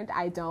concerned.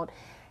 I don't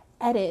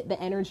edit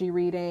the energy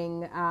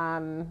reading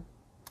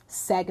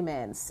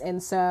segments.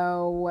 And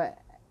so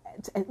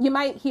you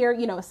might hear,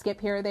 a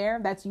skip here or there.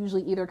 That's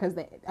usually either because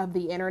of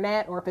the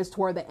internet, or if it's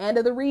toward the end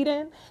of the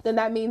reading, then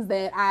that means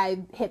that I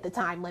hit the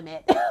time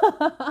limit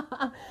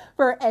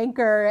for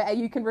Anchor.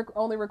 You can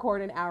only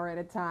record an hour at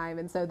a time.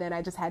 And so then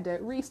I just had to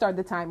restart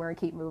the timer and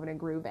keep moving and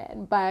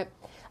grooving. But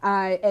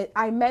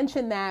I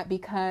mentioned that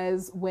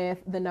because with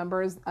the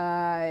numbers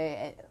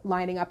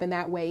lining up in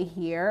that way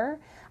here,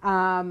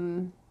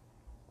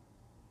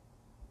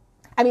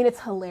 it's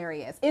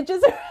hilarious. It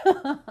just...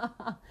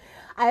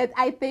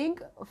 I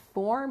think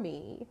for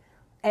me,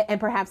 and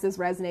perhaps this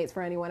resonates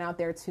for anyone out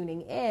there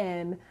tuning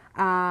in,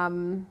 I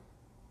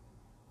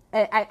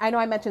know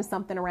I mentioned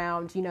something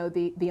around,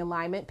 the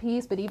alignment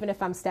piece, but even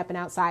if I'm stepping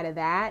outside of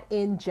that,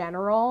 in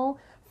general,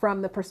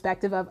 from the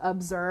perspective of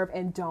observe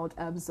and don't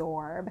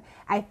absorb,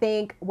 I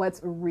think what's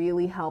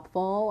really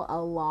helpful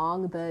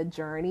along the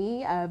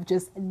journey of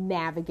just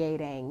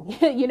navigating,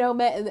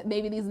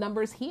 maybe these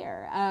numbers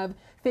here of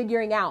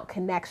figuring out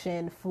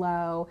connection,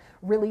 flow,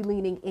 really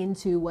leaning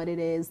into what it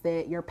is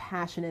that you're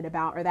passionate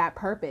about or that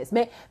purpose.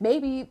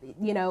 Maybe,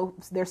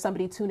 there's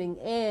somebody tuning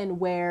in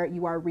where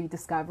you are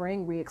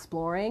rediscovering,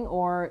 re-exploring,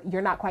 or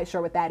you're not quite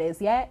sure what that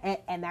is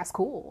yet, and that's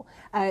cool.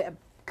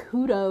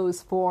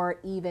 Kudos for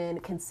even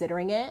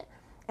considering it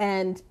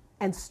and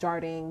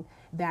starting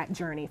that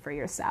journey for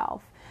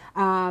yourself.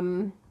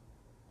 The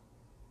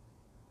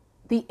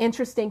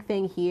interesting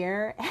thing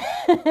here,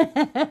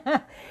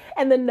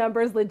 and the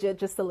numbers legit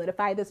just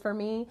solidify this for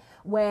me,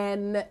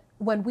 when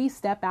we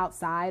step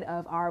outside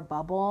of our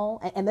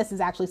bubble, and this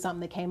is actually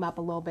something that came up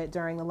a little bit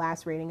during the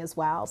last reading as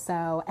well.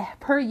 So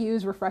per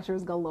use,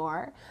 refreshers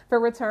galore for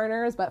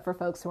returners, but for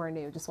folks who are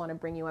new, just want to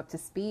bring you up to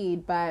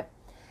speed. But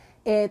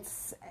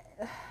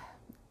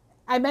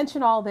I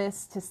mention all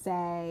this to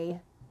say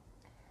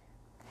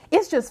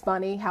it's just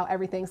funny how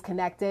everything's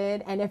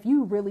connected. And if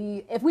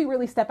we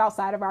really step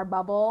outside of our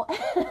bubble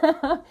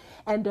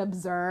and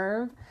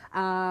observe,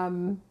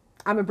 I'm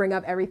going to bring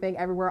up everything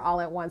everywhere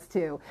all at once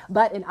too.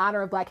 But in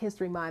honor of Black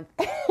History Month,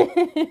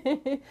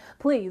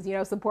 please,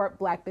 support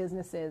Black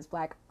businesses,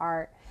 Black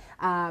art.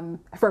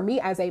 For me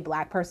as a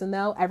Black person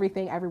though,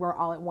 everything everywhere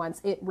all at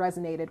once, it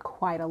resonated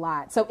quite a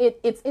lot. So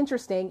it's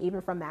interesting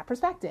even from that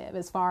perspective,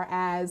 as far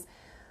as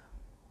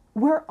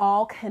we're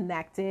all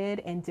connected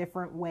in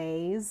different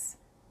ways,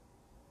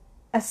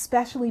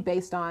 especially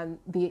based on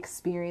the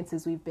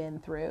experiences we've been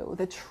through,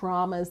 the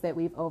traumas that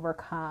we've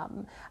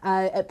overcome,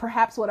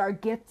 perhaps what our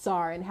gifts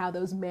are and how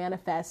those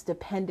manifest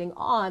depending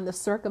on the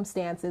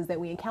circumstances that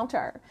we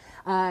encounter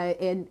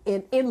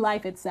in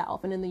life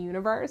itself and in the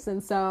universe.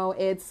 And so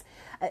it's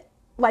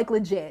like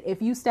legit,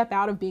 if you step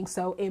out of being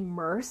so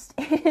immersed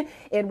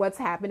in what's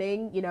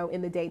happening,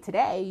 in the day to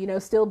day,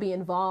 still be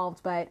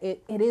involved, but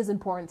it is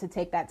important to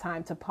take that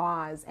time to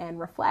pause and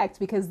reflect,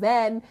 because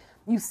then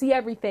you see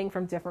everything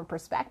from different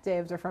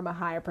perspectives or from a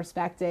higher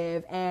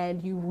perspective,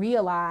 and you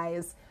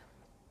realize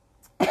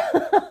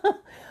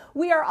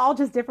we are all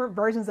just different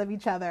versions of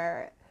each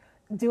other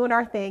doing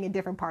our thing in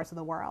different parts of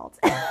the world.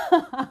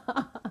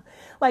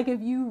 Like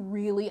if you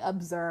really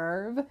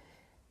observe,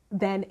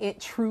 then it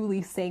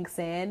truly sinks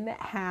in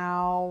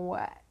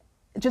how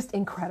just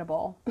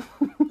incredible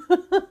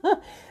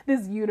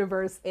this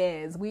universe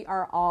is. We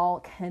are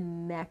all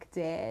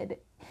connected.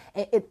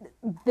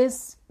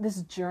 This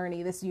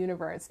journey, this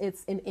universe,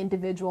 it's an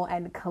individual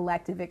and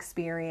collective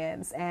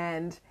experience.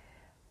 And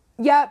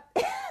yep,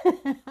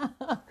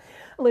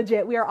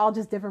 legit, we are all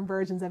just different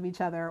versions of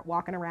each other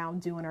walking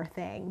around doing our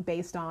thing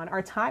based on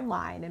our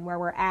timeline and where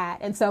we're at.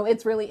 And so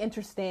it's really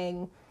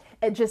interesting.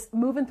 And just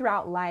moving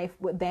throughout life,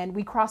 then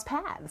we cross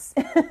paths,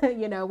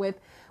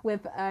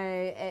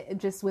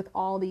 with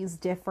all these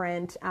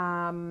different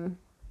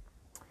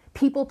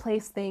people,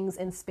 place, things,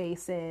 and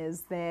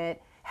spaces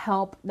that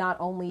help not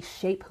only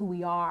shape who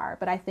we are,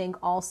 but I think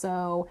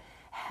also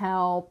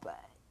help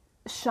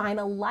shine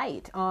a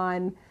light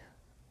on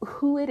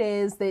who it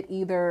is that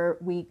either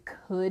we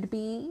could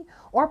be,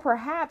 or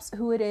perhaps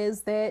who it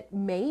is that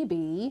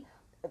maybe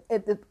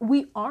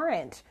we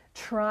aren't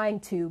trying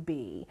to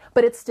be,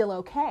 but it's still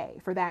okay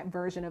for that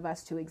version of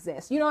us to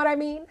exist. You know what I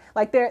mean?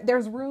 Like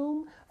there's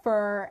room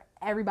for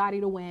everybody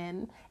to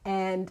win,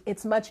 and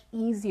it's much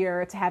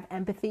easier to have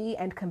empathy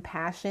and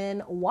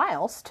compassion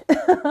whilst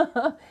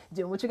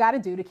doing what you got to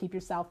do to keep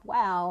yourself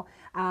well,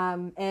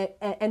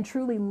 and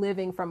truly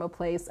living from a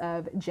place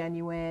of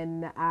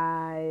genuine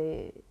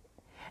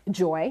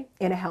joy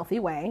in a healthy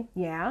way.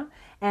 Yeah.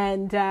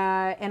 And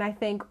I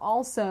think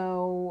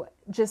also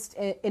just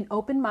an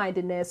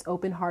open-mindedness,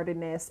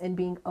 open-heartedness, and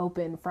being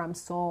open from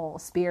soul,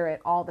 spirit,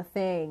 all the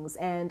things.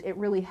 And it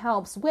really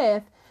helps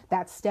with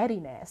that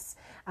steadiness.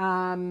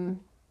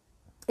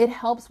 It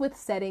helps with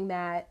setting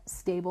that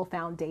stable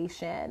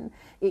foundation,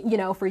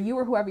 for you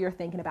or whoever you're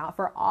thinking about,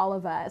 for all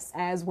of us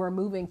as we're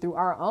moving through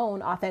our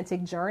own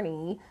authentic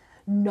journey,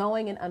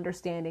 knowing and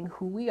understanding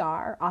who we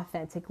are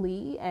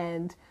authentically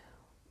and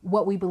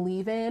what we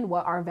believe in,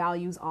 what our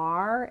values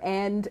are,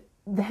 and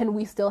then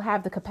we still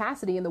have the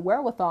capacity and the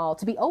wherewithal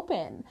to be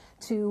open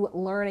to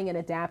learning and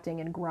adapting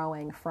and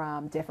growing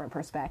from different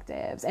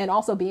perspectives, and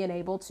also being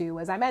able to,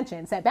 as I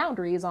mentioned, set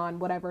boundaries on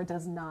whatever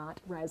does not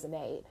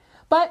resonate.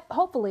 But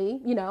hopefully,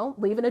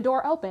 leaving a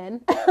door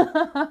open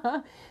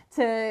to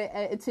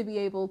be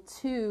able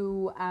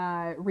to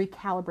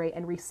recalibrate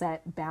and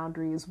reset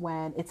boundaries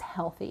when it's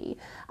healthy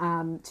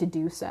to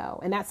do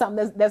so. And that's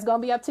something that's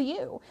going to be up to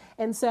you.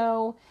 And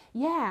so,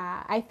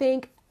 yeah, I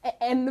think,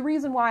 and the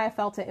reason why I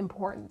felt it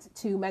important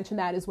to mention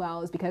that as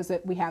well is because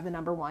we have the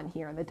number one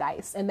here in the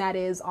dice, and that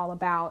is all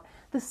about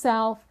the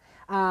self,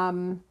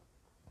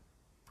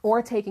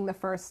 or taking the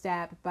first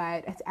step.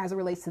 But as it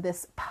relates to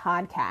this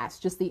podcast,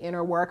 just the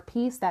inner work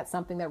piece, that's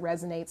something that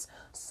resonates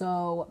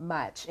so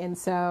much. And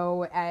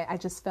so I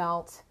just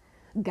felt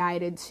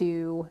guided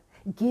to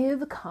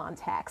give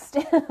context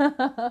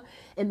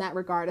in that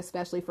regard,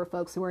 especially for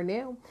folks who are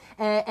new.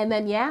 And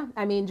then, yeah,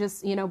 I mean,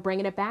 just,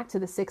 bringing it back to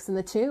the 6 and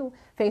the 2,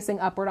 facing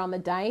upward on the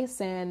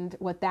dice and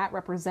what that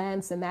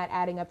represents, and that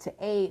adding up to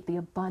 8, the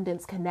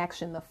abundance,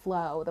 connection, the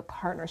flow, the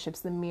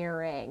partnerships, the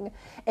mirroring,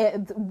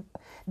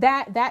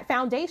 that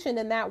foundation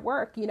and that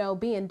work,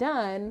 being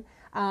done,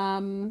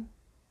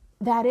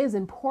 that is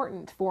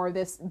important for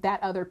that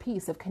other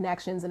piece of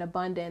connections and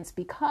abundance,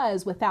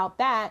 because without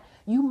that,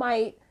 you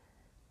might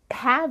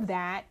have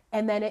that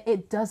and then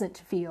it doesn't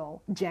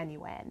feel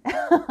genuine.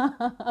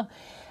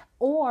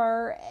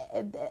 Or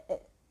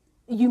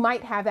you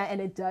might have that and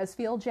it does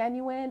feel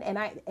genuine.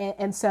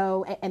 And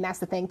so that's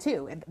the thing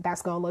too.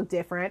 That's going to look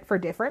different for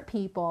different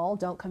people.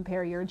 Don't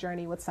compare your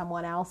journey with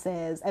someone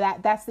else's.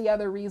 That's the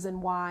other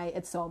reason why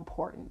it's so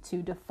important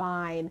to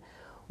define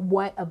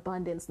what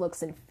abundance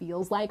looks and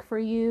feels like for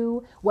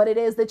you, what it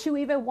is that you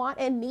even want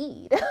and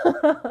need,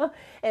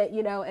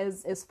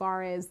 as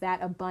far as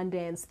that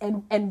abundance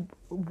and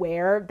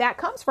where that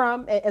comes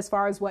from, as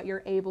far as what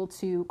you're able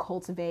to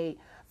cultivate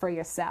for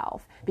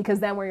yourself,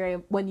 because then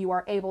when you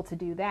are able to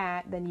do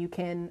that, then you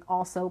can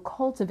also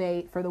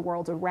cultivate for the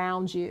world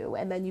around you,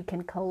 and then you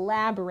can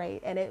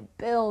collaborate, and it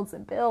builds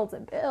and builds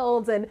and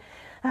builds, and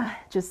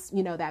just,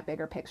 that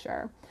bigger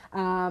picture.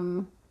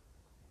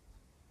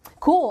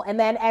 Cool. And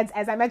then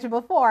as I mentioned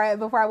before I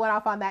went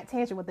off on that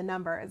tangent with the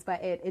numbers,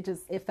 but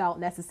it felt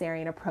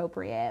necessary and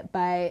appropriate.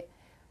 But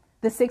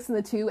the 6 and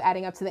the 2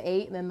 adding up to the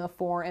 8, and then the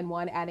 4 and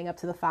 1 adding up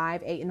to the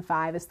 5, 8 and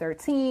 5 is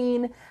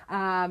 13.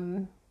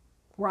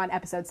 We're on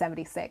episode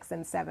 76,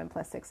 and 7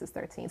 plus 6 is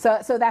 13.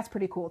 So that's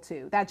pretty cool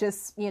too. That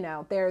just,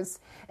 there's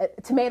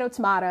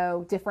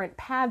tomato, different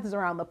paths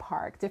around the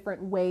park,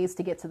 different ways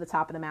to get to the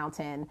top of the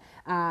mountain.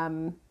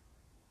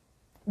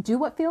 Do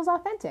what feels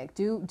authentic.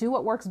 Do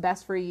what works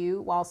best for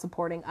you while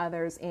supporting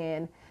others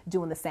in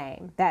doing the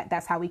same.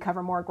 That's how we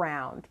cover more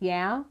ground.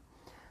 Yeah.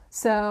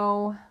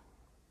 So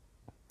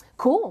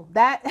cool.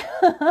 That's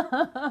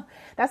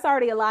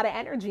already a lot of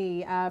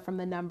energy from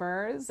the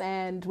numbers.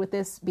 And with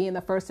this being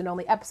the first and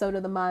only episode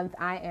of the month,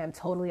 I am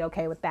totally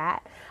okay with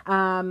that.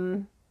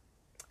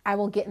 I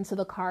will get into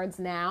the cards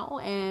now,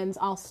 and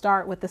I'll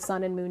start with the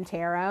Sun and Moon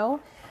Tarot.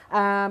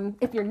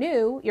 If you're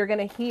new, you're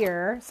going to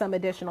hear some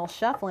additional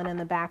shuffling in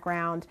the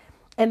background,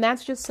 and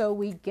that's just so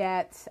we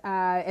get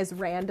as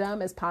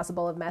random as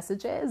possible of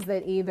messages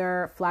that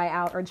either fly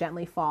out or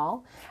gently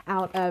fall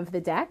out of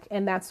the deck,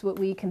 and that's what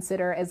we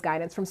consider as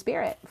guidance from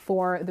Spirit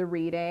for the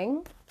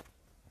reading.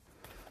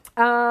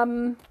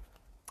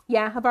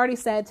 Yeah, I've already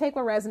said, take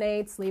what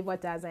resonates, leave what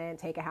doesn't,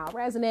 take it how it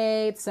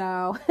resonates.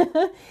 So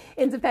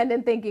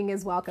independent thinking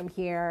is welcome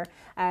here.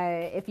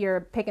 If you're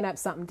picking up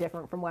something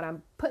different from what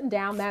I'm putting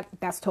down,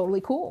 that's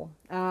totally cool.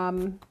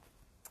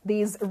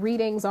 These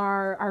readings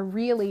are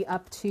really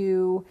up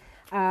to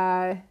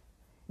the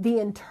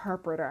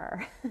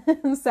interpreter.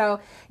 So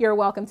you're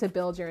welcome to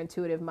build your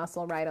intuitive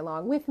muscle right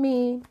along with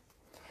me.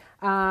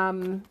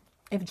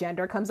 If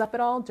gender comes up at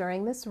all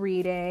during this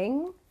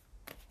reading,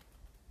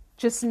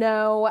 just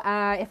know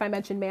if I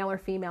mention male or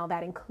female,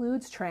 that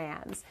includes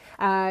trans,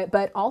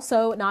 but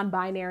also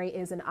non-binary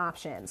is an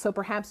option. So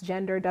perhaps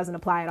gender doesn't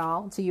apply at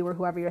all to you or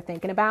whoever you're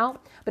thinking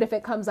about. But if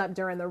it comes up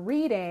during the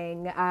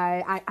reading,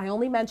 I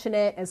only mention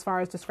it as far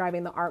as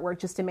describing the artwork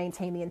just to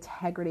maintain the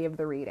integrity of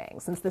the reading,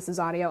 since this is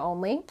audio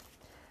only.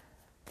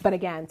 But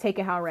again, take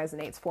it how it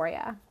resonates for you,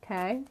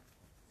 okay?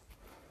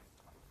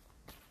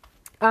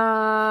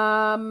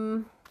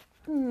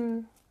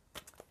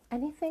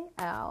 Anything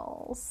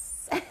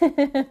else?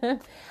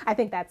 I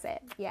think that's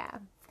it. Yeah.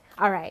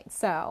 All right.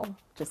 So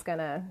just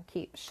gonna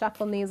keep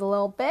shuffling these a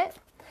little bit.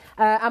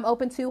 I'm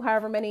open to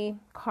however many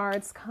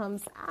cards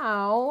comes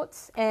out,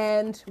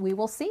 and we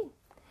will see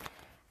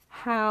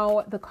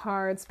how the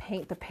cards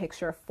paint the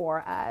picture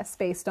for us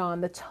based on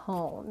the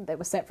tone that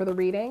was set for the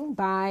reading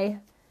by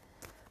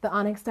the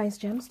Onyx Dice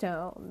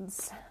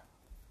Gemstones.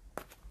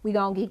 We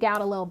gonna geek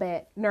out a little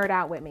bit, nerd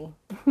out with me.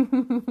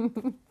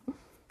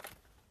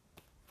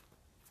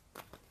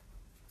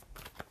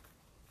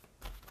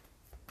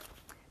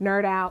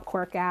 Nerd out,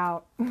 quirk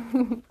out.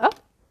 Oh,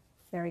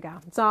 there we go.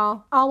 It's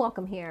all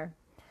welcome here.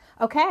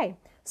 Okay,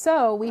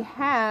 so we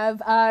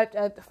have,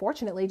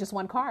 fortunately, just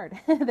one card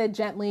that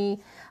gently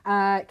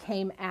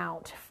came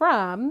out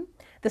from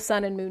the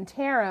Sun and Moon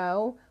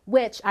Tarot,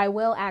 which I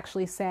will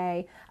actually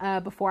say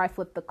before I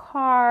flip the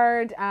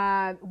card,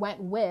 went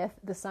with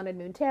the Sun and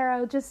Moon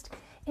Tarot just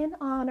in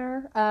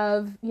honor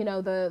of,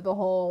 the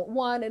whole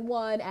 1 and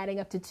 1 adding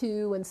up to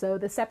 2. And so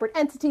the separate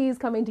entities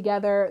coming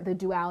together, the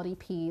duality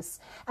piece,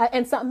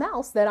 and something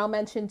else that I'll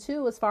mention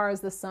too, as far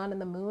as the sun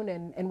and the moon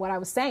and what I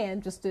was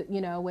saying, just to,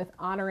 with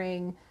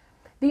honoring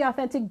the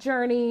authentic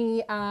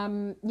journey,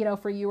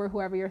 for you or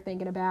whoever you're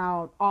thinking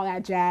about, all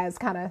that jazz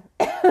kind of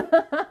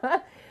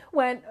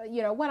went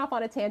off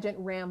on a tangent,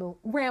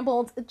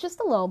 rambled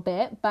just a little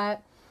bit,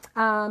 but,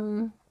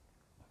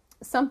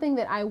 something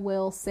that I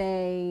will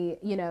say,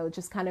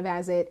 just kind of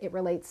as it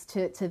relates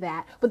to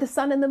that, but the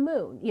sun and the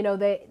moon,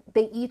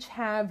 they each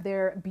have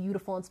their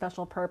beautiful and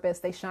special purpose.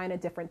 They shine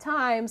at different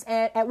times,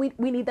 and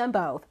we need them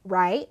both,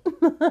 right?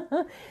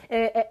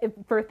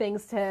 For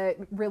things to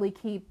really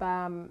keep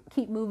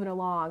moving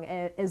along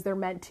as they're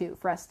meant to,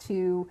 for us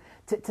to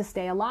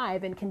stay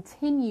alive and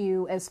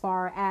continue as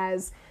far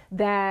as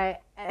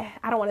that.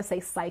 I don't want to say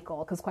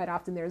cycle, because quite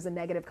often there's a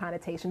negative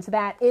connotation to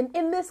that.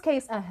 In this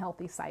case, a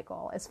healthy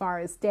cycle as far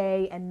as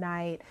day and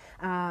night,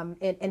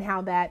 and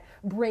how that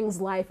brings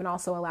life and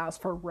also allows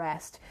for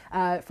rest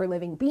for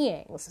living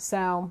beings.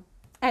 So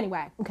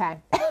anyway, okay.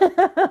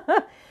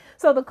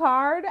 So the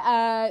card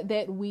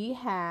that we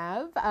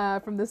have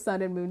from the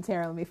Sun and Moon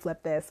Tarot, let me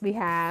flip this. We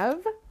have,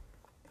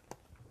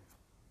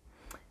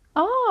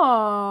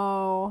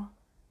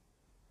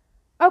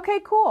 okay,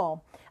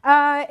 cool.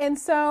 And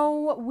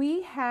so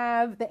we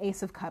have the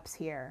Ace of Cups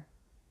here.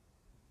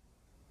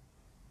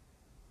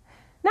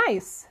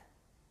 Nice.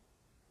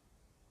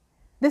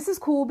 This is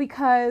cool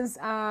because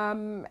ace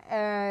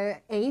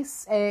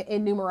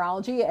in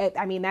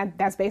numerology,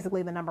 that's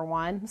basically the number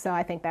 1. So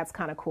I think that's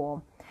kind of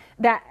cool.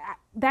 That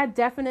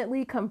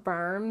definitely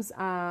confirms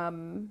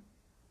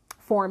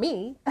for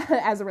me,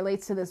 as it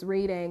relates to this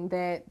reading,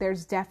 that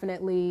there's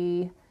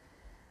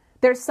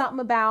something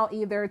about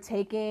either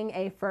taking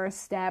a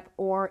first step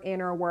or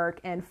inner work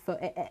and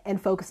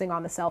focusing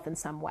on the self in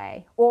some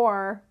way,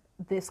 or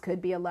this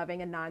could be a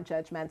loving and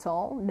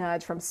non-judgmental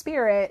nudge from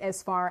spirit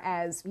as far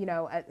as,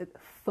 a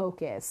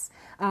focus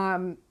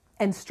and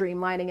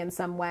streamlining in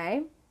some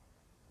way.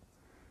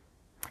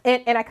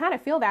 And I kind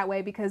of feel that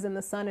way because in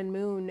the Sun and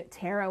Moon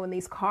Tarot and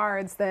these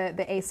cards,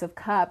 the Ace of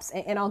Cups,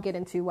 and I'll get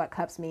into what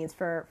cups means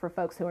for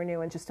folks who are new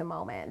in just a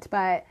moment,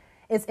 but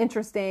it's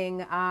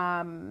interesting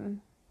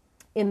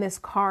in this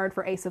card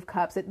for Ace of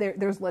Cups,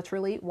 there's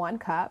literally one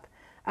cup.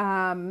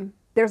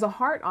 There's a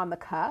heart on the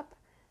cup,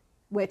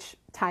 which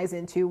ties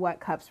into what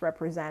cups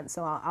represent,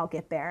 so I'll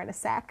get there in a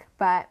sec.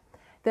 But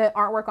the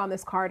artwork on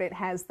this card, it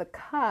has the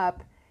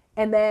cup,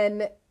 and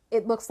then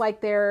it looks like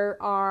there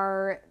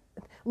are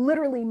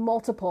literally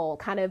multiple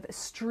kind of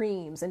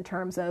streams in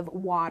terms of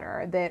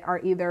water that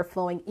are either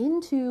flowing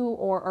into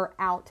or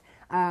out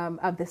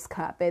of this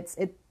cup. It's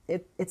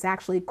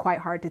actually quite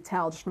hard to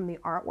tell just from the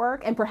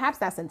artwork, and perhaps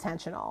that's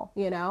intentional,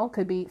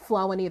 could be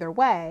flowing either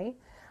way.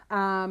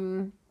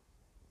 But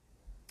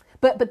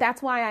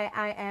that's why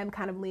I am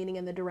kind of leaning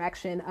in the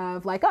direction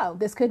of like, oh,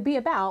 this could be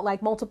about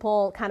like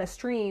multiple kind of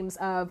streams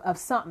of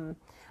something.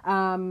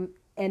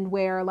 And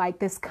where like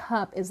this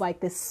cup is like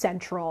this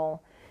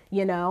central,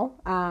 it's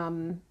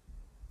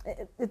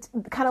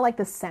kind of like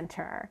the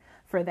center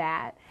for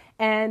that.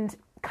 And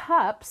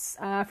cups,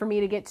 for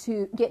me to get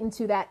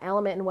into that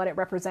element and what it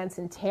represents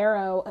in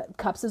tarot,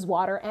 cups is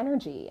water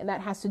energy, and that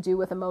has to do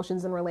with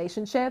emotions and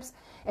relationships.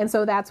 And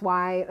so that's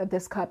why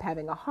this cup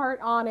having a heart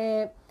on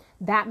it,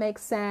 that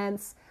makes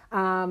sense.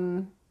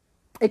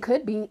 It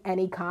could be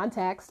any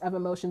context of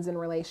emotions and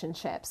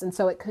relationships. And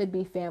so it could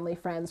be family,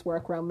 friends,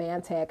 work,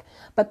 romantic.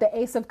 But the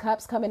Ace of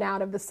Cups coming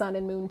out of the Sun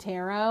and Moon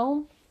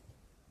Tarot,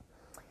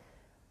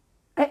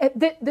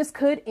 this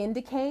could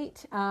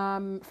indicate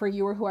for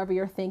you or whoever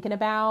you're thinking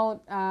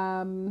about,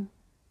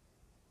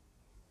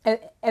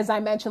 as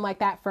I mentioned, like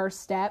that first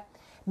step,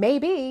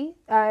 maybe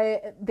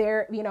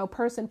there,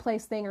 person,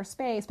 place, thing, or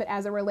space, but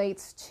as it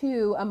relates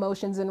to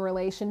emotions and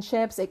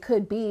relationships, it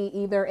could be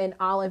either an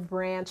olive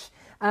branch,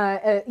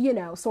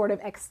 sort of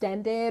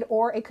extended,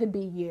 or it could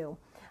be you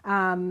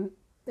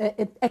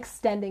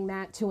extending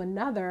that to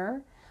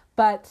another.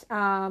 But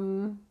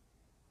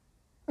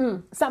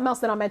something else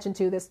that I'll mention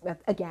too, this,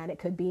 again, it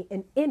could be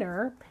an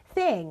inner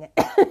thing.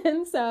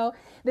 And so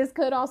this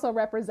could also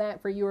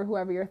represent for you or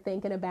whoever you're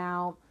thinking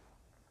about,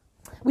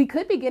 we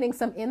could be getting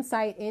some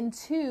insight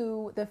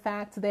into the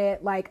fact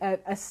that like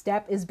a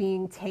step is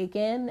being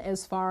taken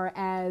as far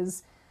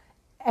as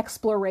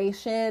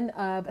exploration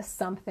of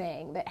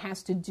something that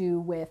has to do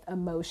with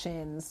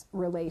emotions,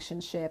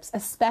 relationships,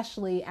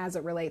 especially as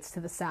it relates to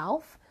the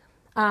self.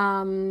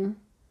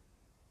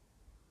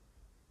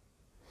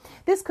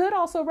 This could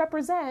also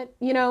represent,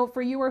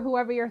 for you or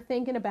whoever you're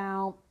thinking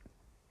about,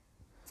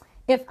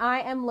 if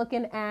I am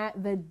looking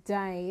at the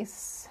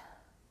dice,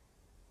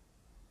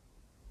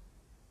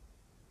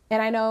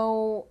 and I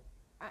know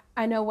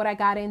what I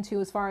got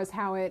into as far as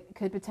how it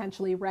could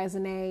potentially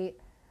resonate,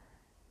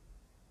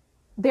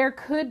 there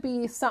could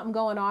be something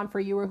going on for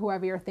you or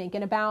whoever you're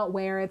thinking about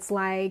where it's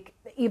like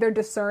either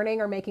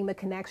discerning or making the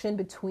connection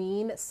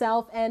between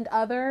self and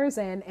others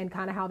and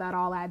kind of how that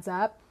all adds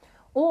up.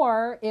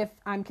 Or if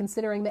I'm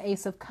considering the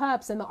Ace of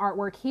Cups and the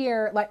artwork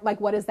here,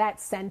 like what is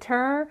that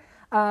center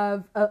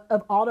of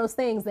all those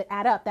things that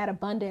add up, that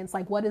abundance?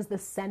 Like what is the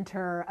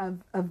center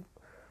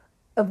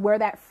of where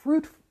that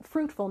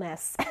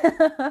fruitfulness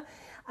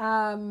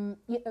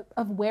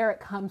of where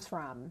it comes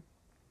from?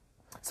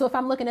 So if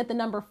I'm looking at the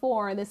number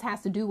 4 and this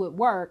has to do with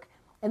work,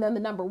 and then the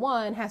number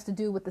 1 has to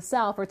do with the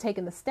self or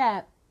taking the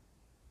step,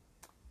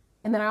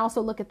 and then I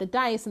also look at the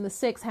dice and the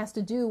 6 has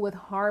to do with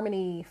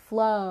harmony,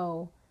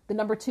 flow. The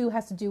number 2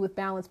 has to do with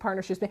balance,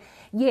 partnerships.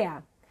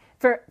 Yeah,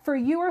 for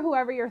you or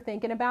whoever you're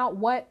thinking about,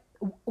 what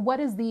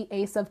does the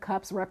Ace of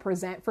Cups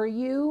represent for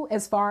you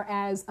as far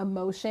as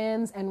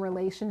emotions and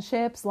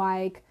relationships?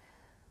 Like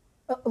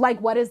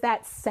what is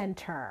that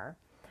center?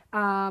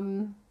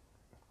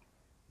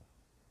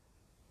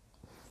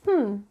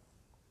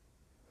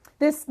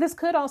 This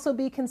could also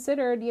be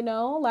considered,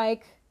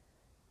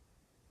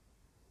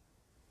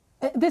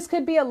 this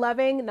could be a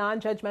loving,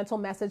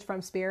 non-judgmental message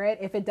from spirit.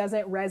 If it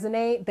doesn't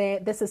resonate,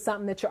 that this is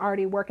something that you're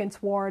already working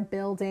toward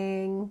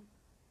building.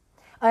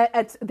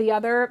 At the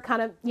other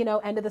kind of,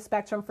 end of the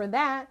spectrum for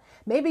that,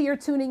 maybe you're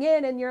tuning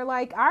in and you're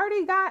like, I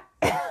already got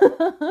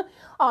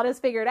all this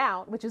figured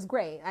out, which is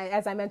great.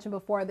 As I mentioned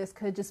before, this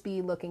could just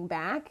be looking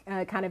back,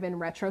 kind of in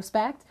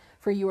retrospect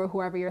for you or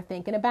whoever you're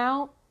thinking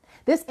about.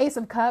 This Ace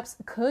of Cups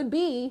could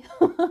be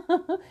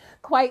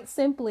quite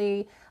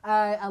simply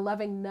a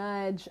loving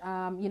nudge,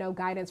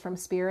 guidance from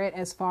spirit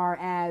as far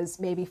as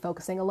maybe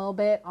focusing a little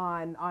bit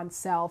on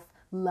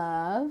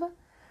self-love.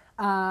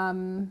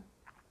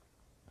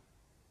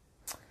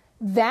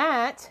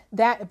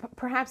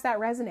 perhaps that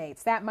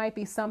resonates. That might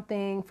be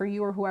something for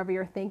you or whoever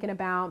you're thinking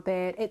about,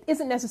 that it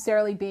isn't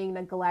necessarily being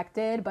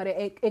neglected, but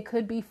it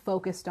could be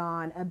focused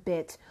on a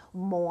bit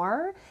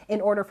more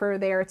in order for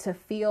there to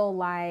feel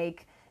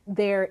like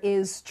there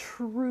is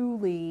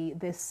truly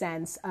this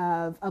sense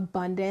of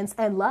abundance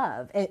and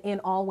love in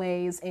all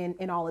ways,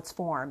 in all its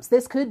forms.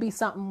 This could be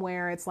something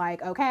where it's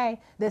like, okay,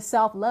 this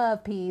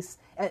self-love piece,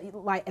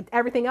 like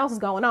everything else is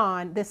going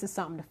on, this is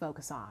something to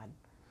focus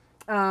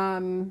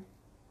on.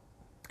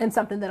 And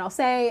something that I'll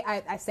say,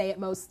 I say it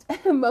most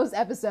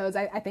episodes,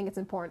 I think it's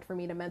important for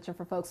me to mention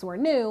for folks who are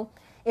new,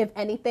 if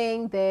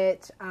anything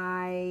that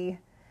I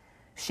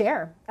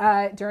share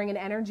during an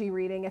energy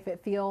reading, if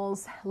it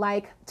feels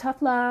like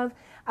tough love,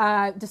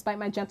 despite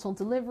my gentle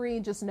delivery,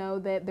 just know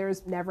that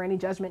there's never any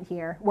judgment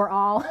here. We're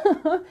all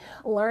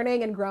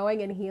learning and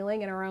growing and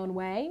healing in our own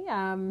way,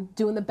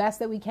 doing the best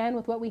that we can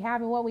with what we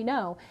have and what we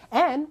know.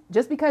 And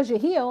just because you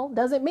heal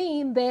doesn't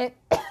mean that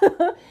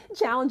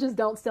challenges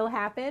don't still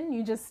happen.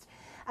 You just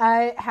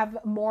have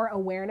more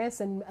awareness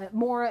and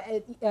more,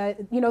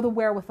 the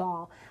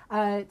wherewithal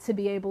to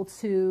be able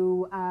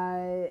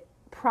to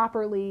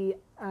properly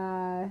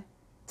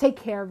take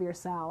care of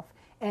yourself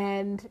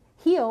and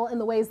heal in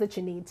the ways that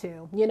you need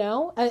to,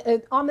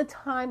 on the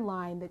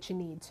timeline that you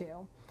need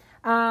to.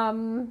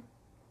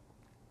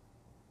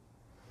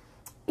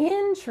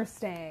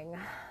 Interesting.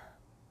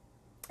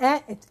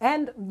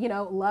 And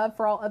love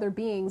for all other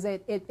beings,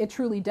 it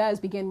truly does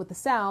begin with the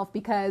self,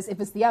 because if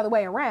it's the other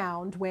way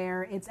around,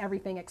 where it's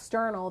everything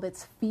external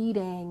that's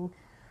feeding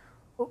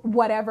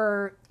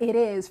whatever it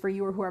is for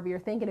you or whoever you're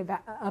thinking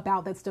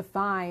about that's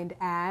defined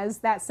as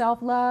that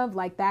self-love,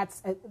 like that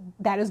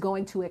is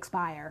going to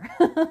expire.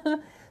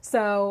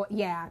 So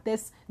yeah,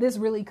 this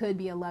really could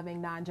be a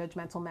loving,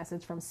 non-judgmental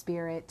message from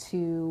Spirit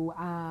to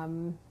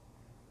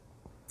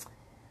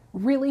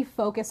really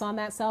focus on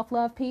that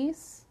self-love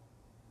piece.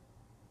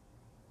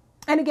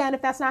 And again,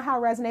 if that's not how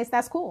it resonates,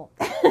 that's cool.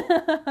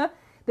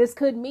 This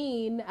could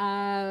mean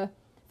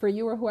for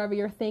you or whoever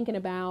you're thinking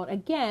about,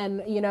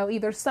 again,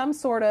 either some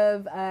sort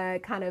of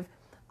kind of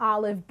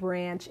olive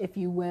branch, if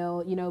you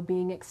will,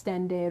 being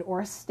extended,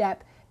 or a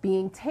step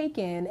being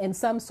taken in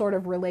some sort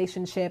of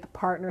relationship,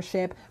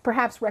 partnership,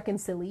 perhaps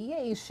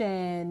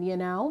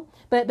reconciliation,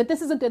 But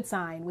this is a good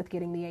sign with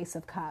getting the Ace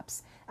of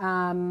Cups.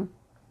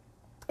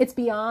 It's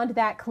beyond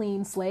that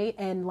clean slate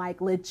and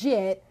like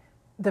legit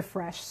the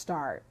fresh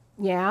start.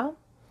 Yeah.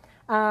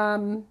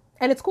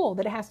 And it's cool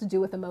that it has to do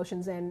with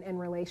emotions and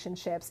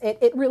relationships.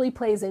 It really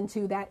plays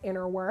into that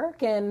inner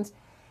work and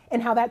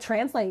how that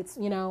translates,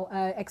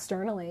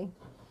 externally.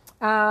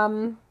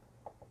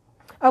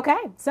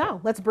 Okay,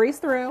 so let's breeze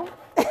through,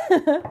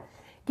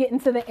 get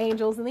into the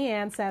angels and the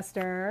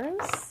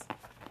ancestors.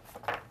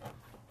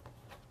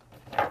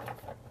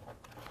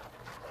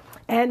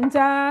 And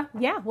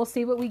we'll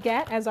see what we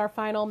get as our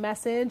final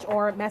message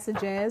or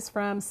messages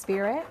from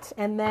Spirit,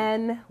 and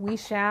then we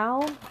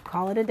shall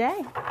call it a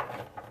day.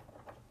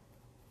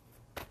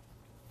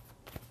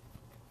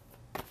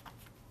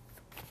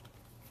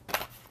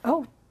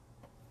 Oh,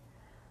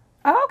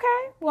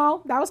 okay.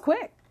 Well, that was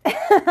quick.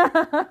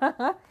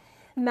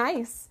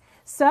 Nice.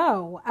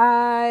 So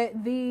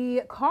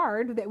the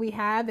card that we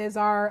have as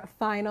our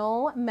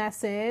final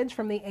message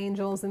from the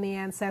angels and the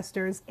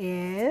ancestors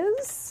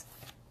is...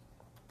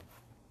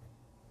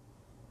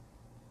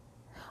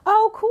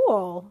 Oh,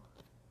 cool.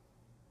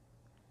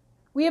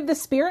 We have the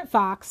Spirit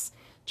Fox.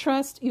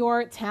 Trust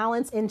your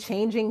talents in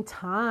changing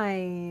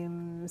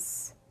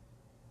times.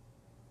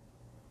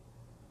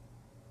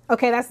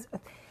 Okay, that's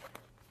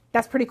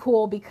pretty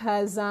cool,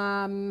 because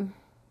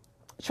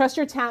trust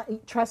your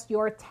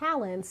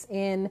talents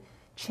in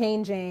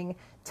changing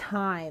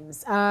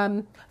times.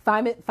 Five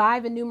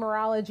in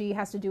numerology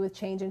has to do with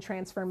change and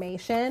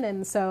transformation,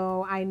 and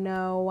so I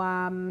know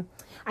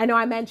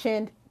I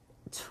mentioned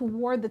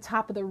toward the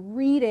top of the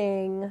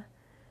reading,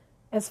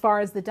 as far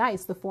as the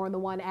dice, the 4 and the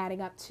 1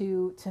 adding up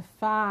to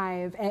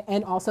 5,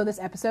 and also this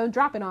episode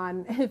dropping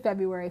on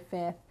February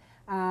 5th.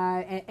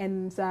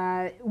 And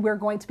we're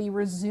going to be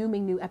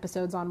resuming new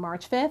episodes on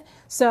March 5th.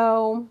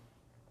 So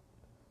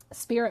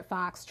Spirit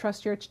Fox,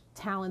 trust your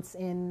talents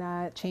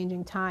in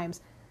changing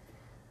times.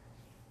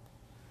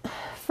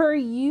 For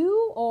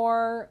you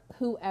or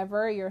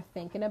whoever you're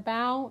thinking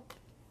about,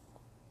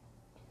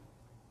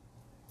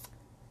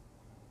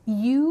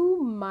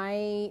 you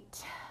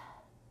might,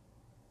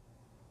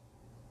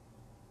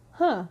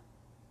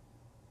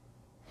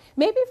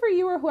 maybe for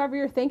you or whoever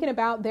you're thinking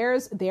about, there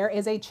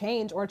is a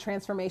change or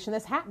transformation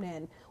that's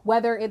happening,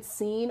 whether it's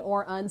seen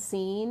or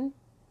unseen,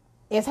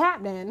 it's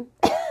happening.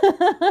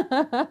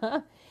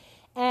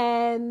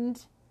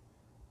 And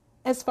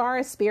as far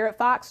as Spirit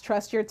Fox,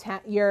 trust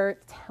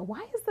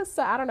why is this,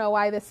 I don't know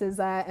why this is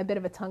a bit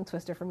of a tongue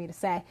twister for me to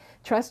say,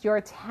 trust your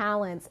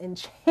talents in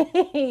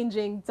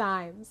changing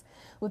times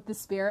with the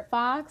Spirit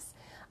Fox.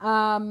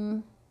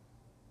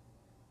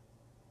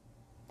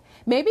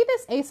 Maybe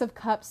this Ace of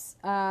Cups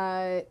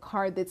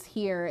card that's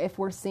here, if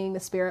we're seeing the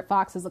Spirit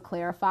Fox as a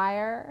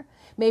clarifier,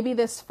 maybe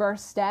this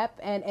first step,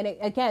 and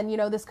again, you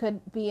know, this could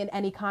be in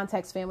any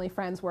context, family,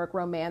 friends, work,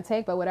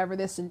 romantic, but whatever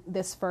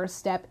this first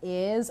step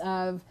is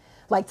of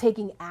like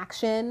taking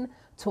action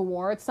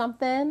towards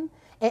something,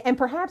 and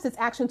perhaps it's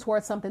action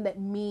towards something that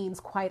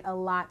means quite a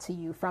lot to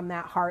you from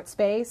that heart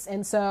space.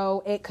 And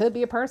so it could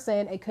be a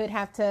person, it could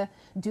have to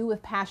do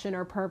with passion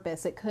or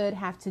purpose. It could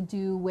have to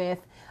do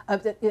with,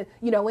 you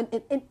know,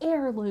 an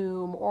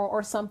heirloom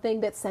or something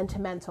that's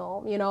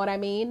sentimental, you know what I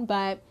mean?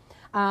 But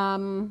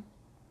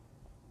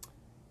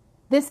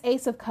this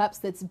Ace of Cups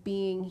that's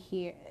being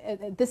here,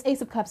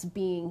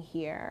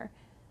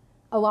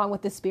 along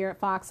with the Spirit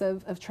Fox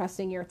of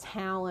trusting your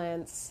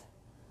talents,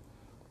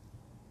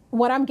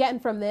 what I'm getting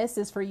from this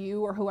is for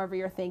you or whoever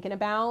you're thinking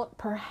about,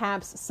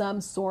 perhaps some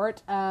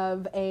sort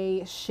of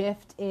a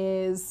shift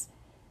is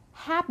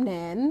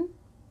happening.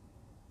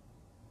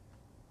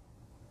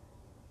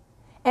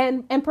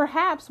 And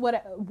perhaps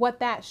what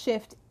that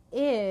shift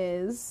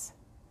is,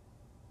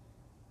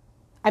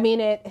 I mean,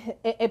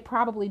 it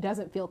probably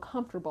doesn't feel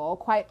comfortable.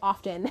 Quite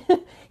often,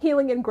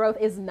 healing and growth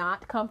is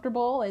not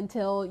comfortable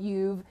until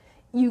you've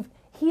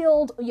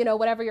healed, you know,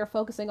 whatever you're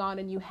focusing on,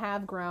 and you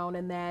have grown,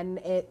 and then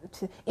it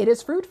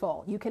is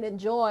fruitful. You can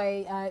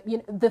enjoy you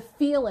know, the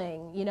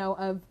feeling, you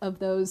know, of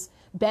those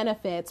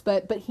benefits,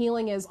 but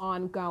healing is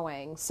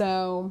ongoing.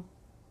 So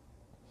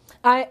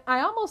I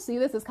almost see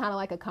this as kind of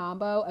like a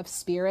combo of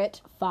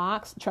Spirit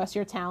Fox, trust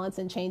your talents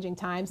in changing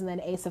times, and then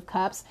Ace of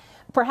Cups.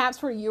 Perhaps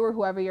for you or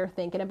whoever you're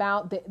thinking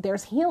about,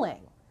 there's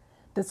healing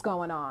that's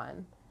going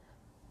on.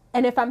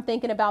 And if I'm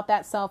thinking about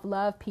that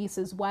self-love piece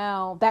as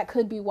well, that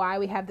could be why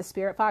we have the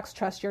Spirit Fox,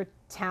 trust your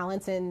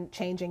talents in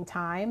changing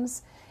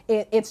times.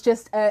 It's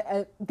just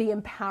the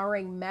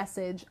empowering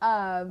message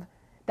of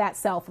that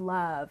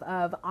self-love,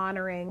 of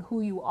honoring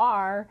who you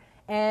are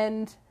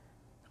and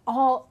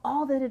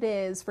all that it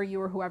is for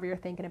you or whoever you're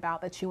thinking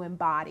about that you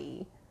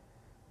embody.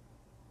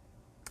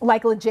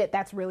 Like legit,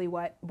 that's really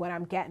what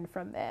I'm getting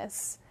from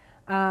this.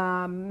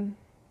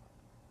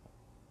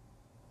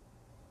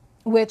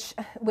 Which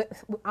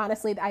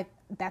honestly,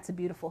 that's a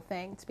beautiful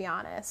thing, to be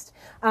honest.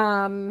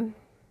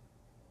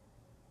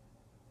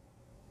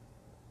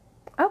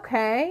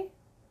 Okay.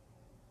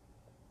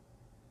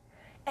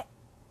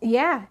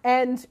 Yeah.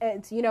 And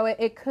you know,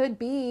 it could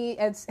be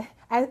as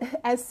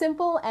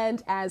simple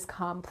and as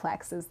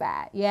complex as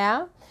that.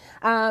 Yeah.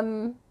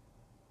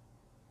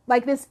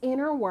 Like this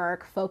inner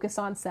work, focus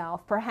on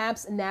self,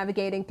 perhaps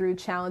navigating through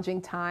challenging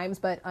times,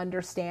 but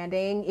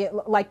understanding it,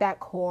 like that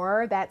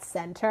core, that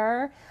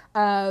center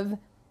of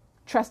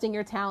trusting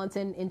your talents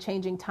in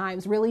changing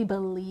times, really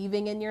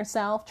believing in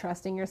yourself,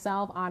 trusting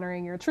yourself,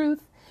 honoring your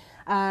truth,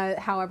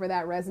 however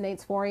that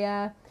resonates for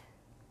you.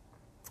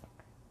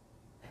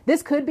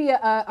 This could be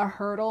a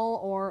hurdle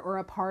or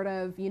a part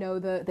of, you know,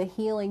 the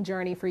healing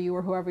journey for you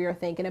or whoever you're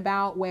thinking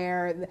about,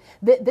 where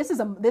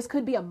this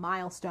could be a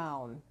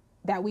milestone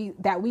that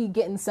we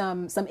getting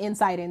some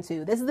insight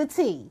into. This is the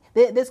T.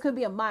 This could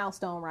be a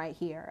milestone right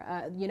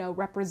here, you know,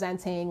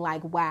 representing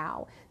like,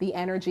 wow, the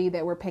energy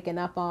that we're picking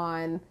up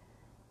on,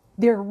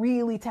 they're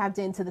really tapped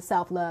into the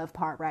self-love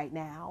part right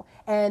now.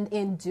 And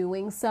in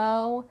doing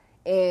so,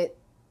 it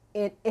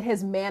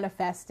has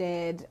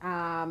manifested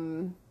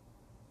and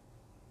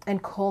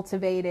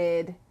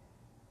cultivated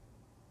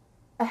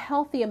a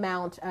healthy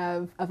amount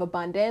of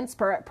abundance,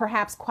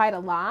 perhaps quite a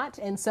lot.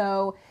 And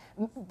so,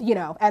 you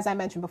know, as I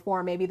mentioned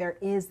before, maybe there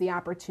is the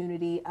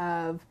opportunity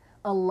of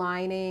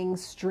aligning,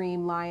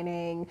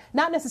 streamlining,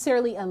 not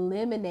necessarily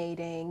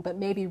eliminating, but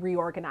maybe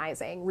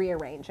reorganizing,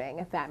 rearranging,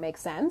 if that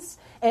makes sense.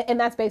 And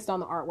that's based on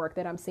the artwork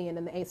that I'm seeing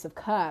in the Ace of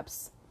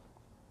Cups.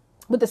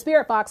 With the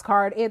Spirit Fox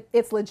card,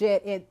 it's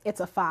legit. It's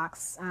a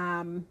fox.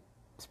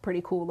 It's a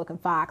pretty cool looking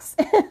fox.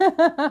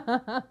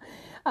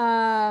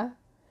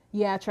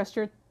 Yeah, trust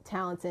your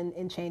talents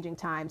in changing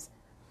times.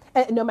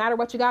 No matter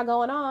what you got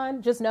going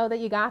on, just know that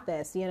you got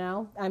this, you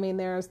know? I mean,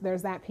 there's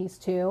that piece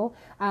too.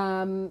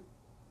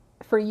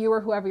 For you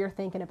or whoever you're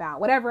thinking about,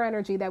 whatever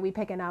energy that we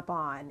picking up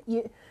on,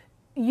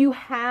 you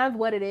have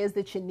what it is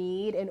that you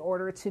need in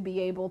order to be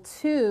able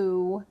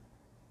to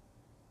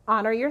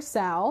honor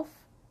yourself.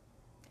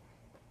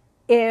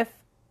 If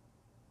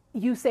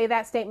you say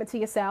that statement to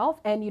yourself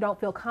and you don't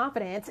feel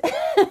confident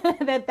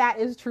that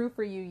is true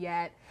for you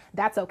yet,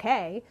 that's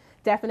okay.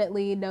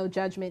 Definitely no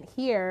judgment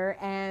here.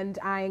 And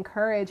I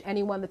encourage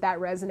anyone that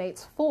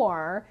resonates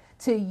for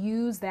to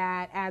use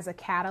that as a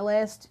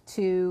catalyst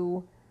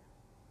to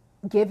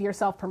give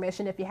yourself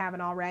permission, if you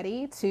haven't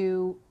already,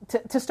 to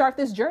start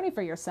this journey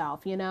for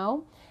yourself, you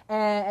know?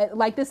 And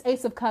like this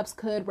Ace of Cups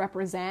could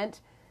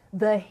represent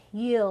the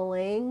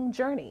healing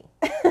journey.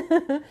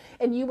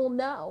 And you will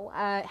know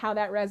how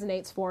that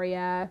resonates for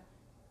you.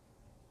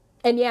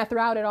 And yeah,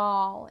 throughout it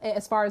all,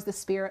 as far as the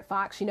Spirit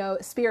Fox, you know,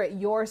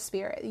 your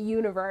spirit, the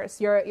universe,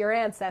 your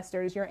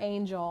ancestors, your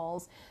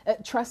angels,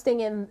 trusting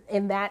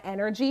in that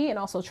energy, and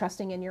also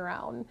trusting in your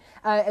own,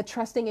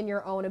 trusting in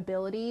your own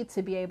ability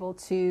to be able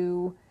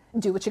to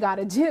do what you got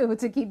to do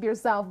to keep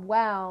yourself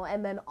well,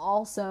 and then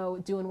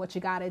also doing what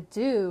you got to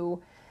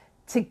do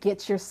to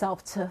get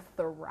yourself to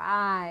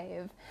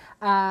thrive.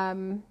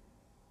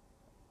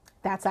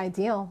 That's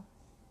ideal.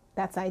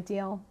 That's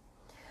ideal.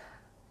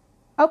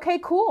 Okay,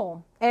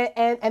 cool.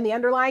 And the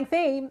underlying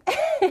theme,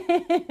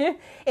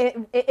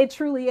 it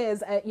truly is,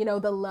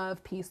 the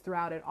love piece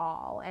throughout it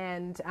all.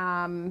 And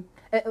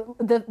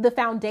the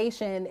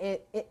foundation,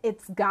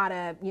 it's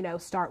gotta,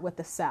 start with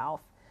the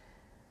self.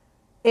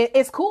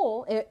 It's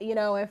cool,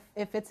 if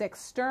it's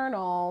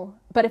external,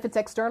 but if it's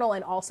external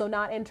and also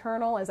not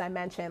internal, as I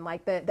mentioned,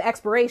 like the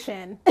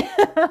expiration,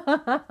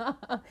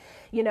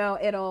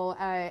 it'll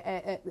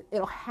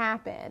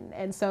happen.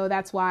 And so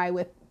that's why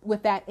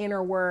with that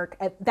inner work,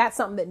 that's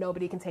something that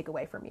nobody can take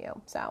away from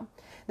you. So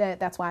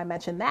that's why I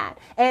mentioned that.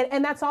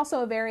 And that's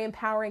also a very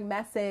empowering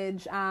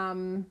message.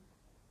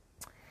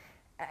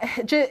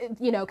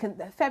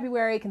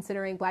 February,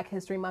 considering Black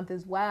History Month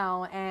as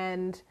well,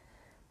 and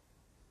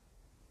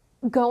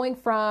going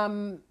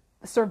from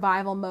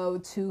survival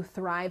mode to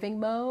thriving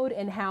mode,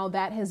 and how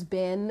that has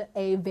been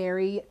a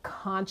very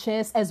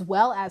conscious as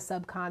well as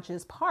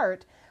subconscious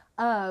part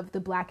of the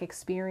Black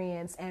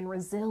experience and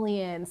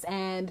resilience.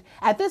 And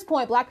at this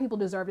point, Black people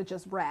deserve to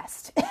just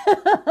rest.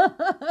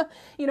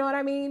 You know what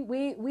I mean?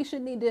 We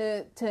shouldn't need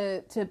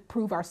to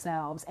prove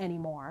ourselves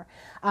anymore.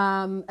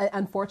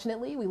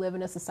 Unfortunately, we live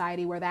in a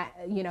society where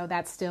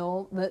that's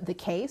still the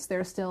case.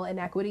 There's still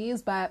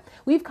inequities, but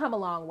we've come a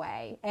long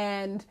way.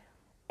 And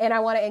I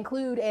want to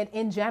include,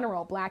 in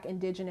general, Black,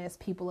 Indigenous,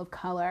 people of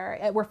color.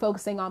 We're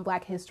focusing on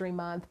Black History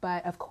Month,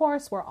 but of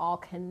course, we're all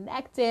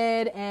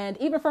connected. And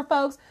even for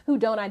folks who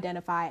don't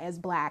identify as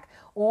Black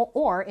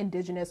or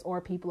Indigenous or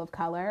people of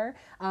color,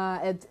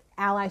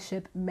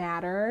 allyship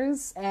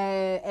matters.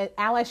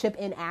 Allyship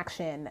in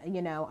action,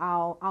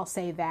 I'll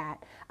say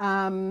that.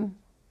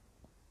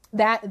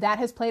 That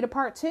has played a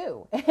part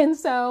too. And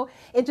so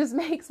it just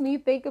makes me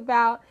think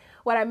about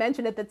what I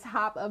mentioned at the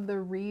top of the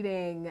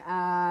reading.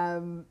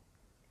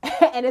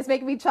 And it's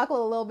making me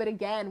chuckle a little bit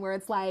again, where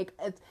it's like,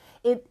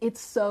 it's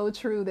so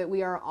true that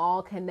we are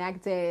all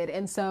connected.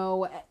 And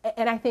so,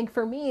 and I think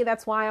for me,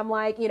 that's why I'm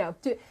like, you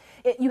have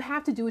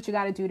to do what you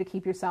got to do to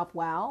keep yourself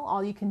well.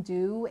 All you can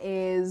do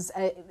is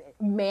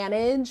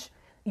manage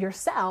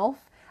yourself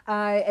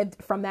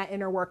from that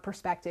inner work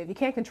perspective. You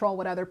can't control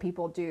what other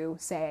people do,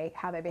 say,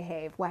 how they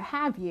behave, what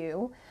have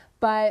you,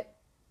 but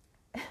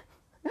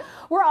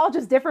we're all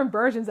just different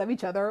versions of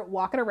each other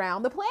walking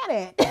around the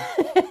planet.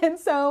 And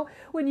so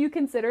when you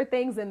consider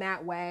things in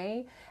that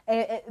way,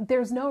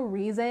 there's no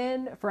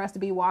reason for us to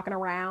be walking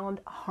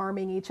around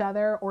harming each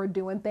other or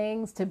doing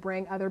things to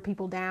bring other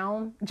people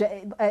down.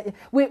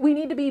 We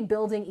need to be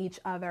building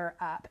each other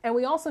up. And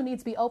we also need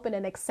to be open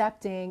and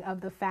accepting of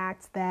the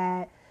fact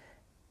that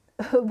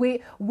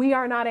we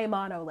are not a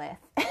monolith.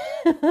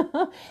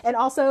 And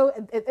also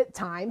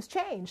times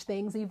change,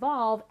 things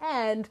evolve,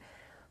 and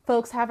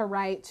folks have a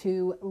right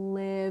to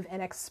live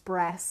and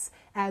express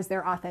as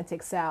their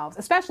authentic selves,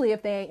 especially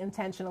if they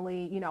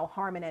intentionally,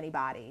 harming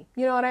anybody.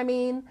 You know what I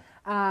mean?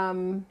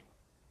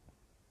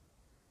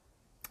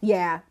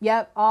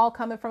 All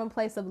coming from a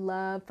place of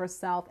love for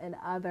self and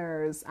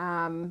others.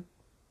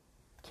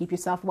 Keep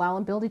yourself well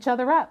and build each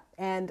other up.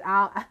 And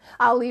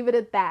I'll leave it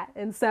at that.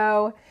 And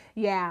so,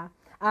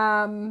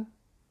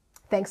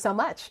 thanks so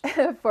much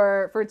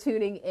for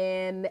tuning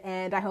in,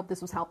 and I hope this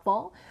was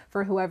helpful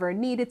for whoever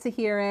needed to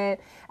hear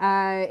it.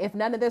 If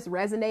none of this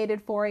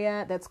resonated for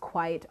you, that's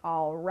quite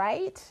all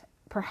right.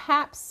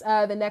 Perhaps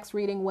the next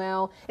reading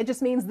will. It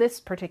just means this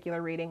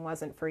particular reading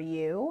wasn't for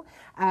you.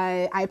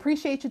 I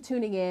appreciate you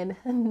tuning in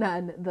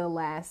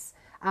nonetheless.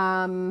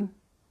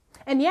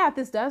 And if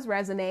this does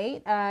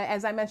resonate,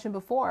 as I mentioned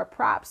before,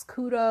 props,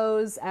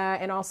 kudos,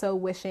 and also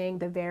wishing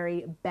the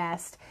very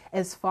best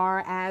as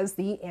far as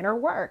the inner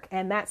work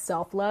and that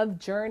self-love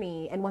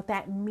journey and what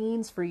that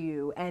means for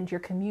you and your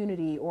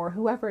community or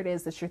whoever it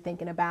is that you're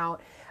thinking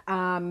about,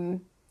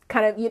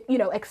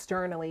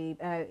 externally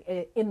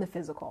in the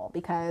physical,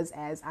 because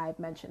as I've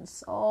mentioned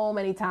so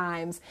many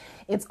times,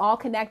 it's all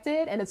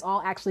connected, and it's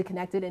all actually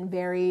connected in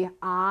very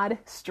odd,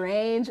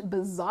 strange,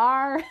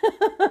 bizarre,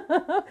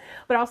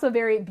 but also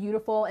very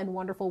beautiful and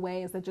wonderful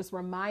ways that just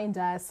remind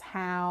us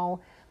how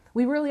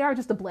we really are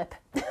just a blip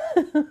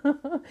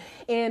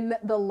in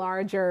the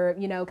larger,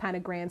 kind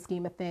of grand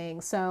scheme of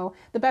things. So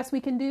the best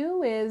we can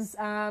do is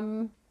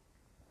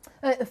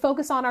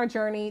focus on our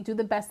journey, do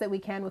the best that we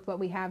can with what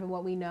we have and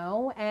what we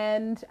know,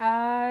 and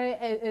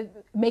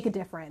make a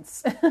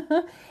difference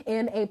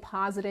in a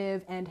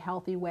positive and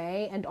healthy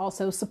way, and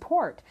also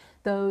support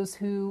those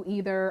who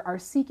either are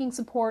seeking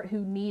support,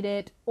 who need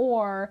it,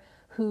 or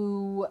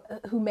who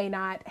may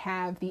not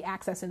have the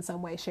access in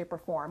some way, shape, or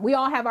form. We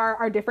all have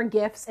our different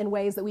gifts and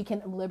ways that we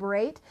can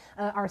liberate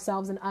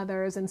ourselves and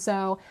others. And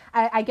so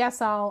I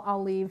guess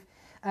I'll leave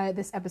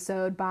this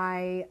episode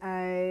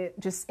by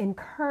just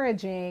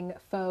encouraging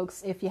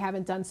folks, if you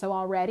haven't done so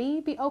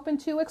already, be open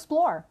to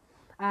explore.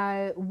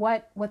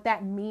 what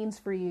that means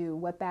for you,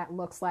 what that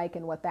looks like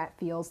and what that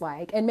feels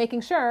like. And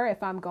making sure,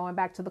 if I'm going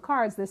back to the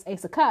cards, this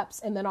Ace of Cups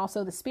and then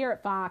also the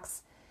Spirit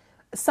Fox,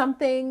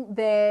 something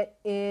that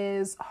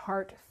is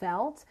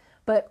heartfelt,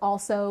 but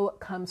also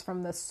comes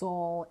from the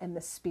soul and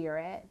the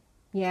spirit.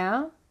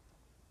 Yeah?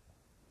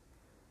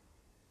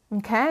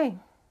 Okay.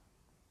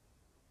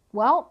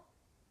 Well,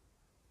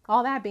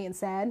 all that being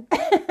said,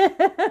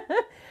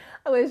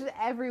 I wish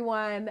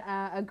everyone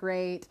a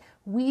great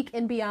week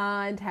and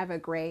beyond. Have a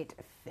great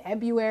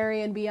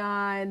February and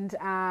beyond.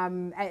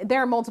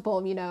 There are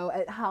multiple,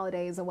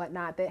 holidays and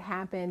whatnot that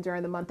happen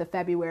during the month of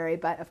February.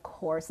 But of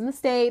course, in the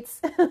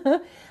States,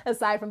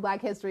 aside from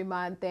Black History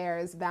Month,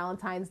 there's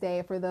Valentine's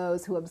Day for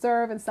those who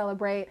observe and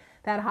celebrate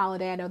that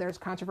holiday. I know there's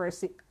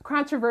controversy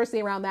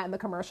around that in the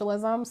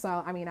commercialism.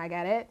 So, I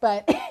get it.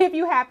 But if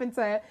you happen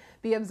to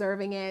be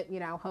observing it,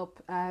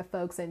 hope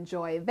folks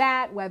enjoy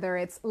that, whether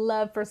it's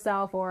love for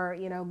self or,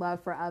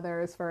 love for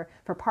others, for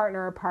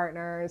partner or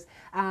partners.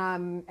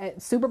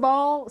 Super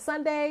Bowl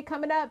Sunday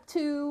coming up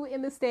too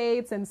in the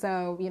States. And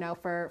so,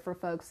 for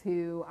folks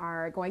who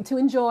are going to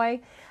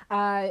enjoy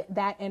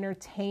that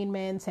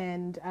entertainment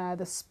and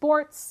the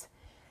sports,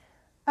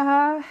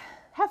 have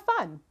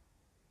fun.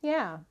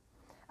 Yeah.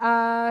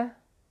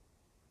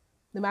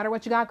 No matter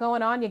what you got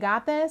going on, you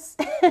got this.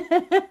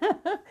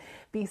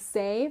 Be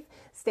safe,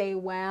 stay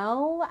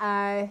well.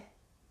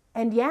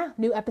 And yeah,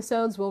 new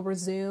episodes will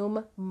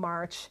resume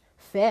March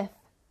 5th.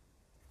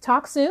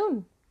 Talk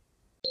soon.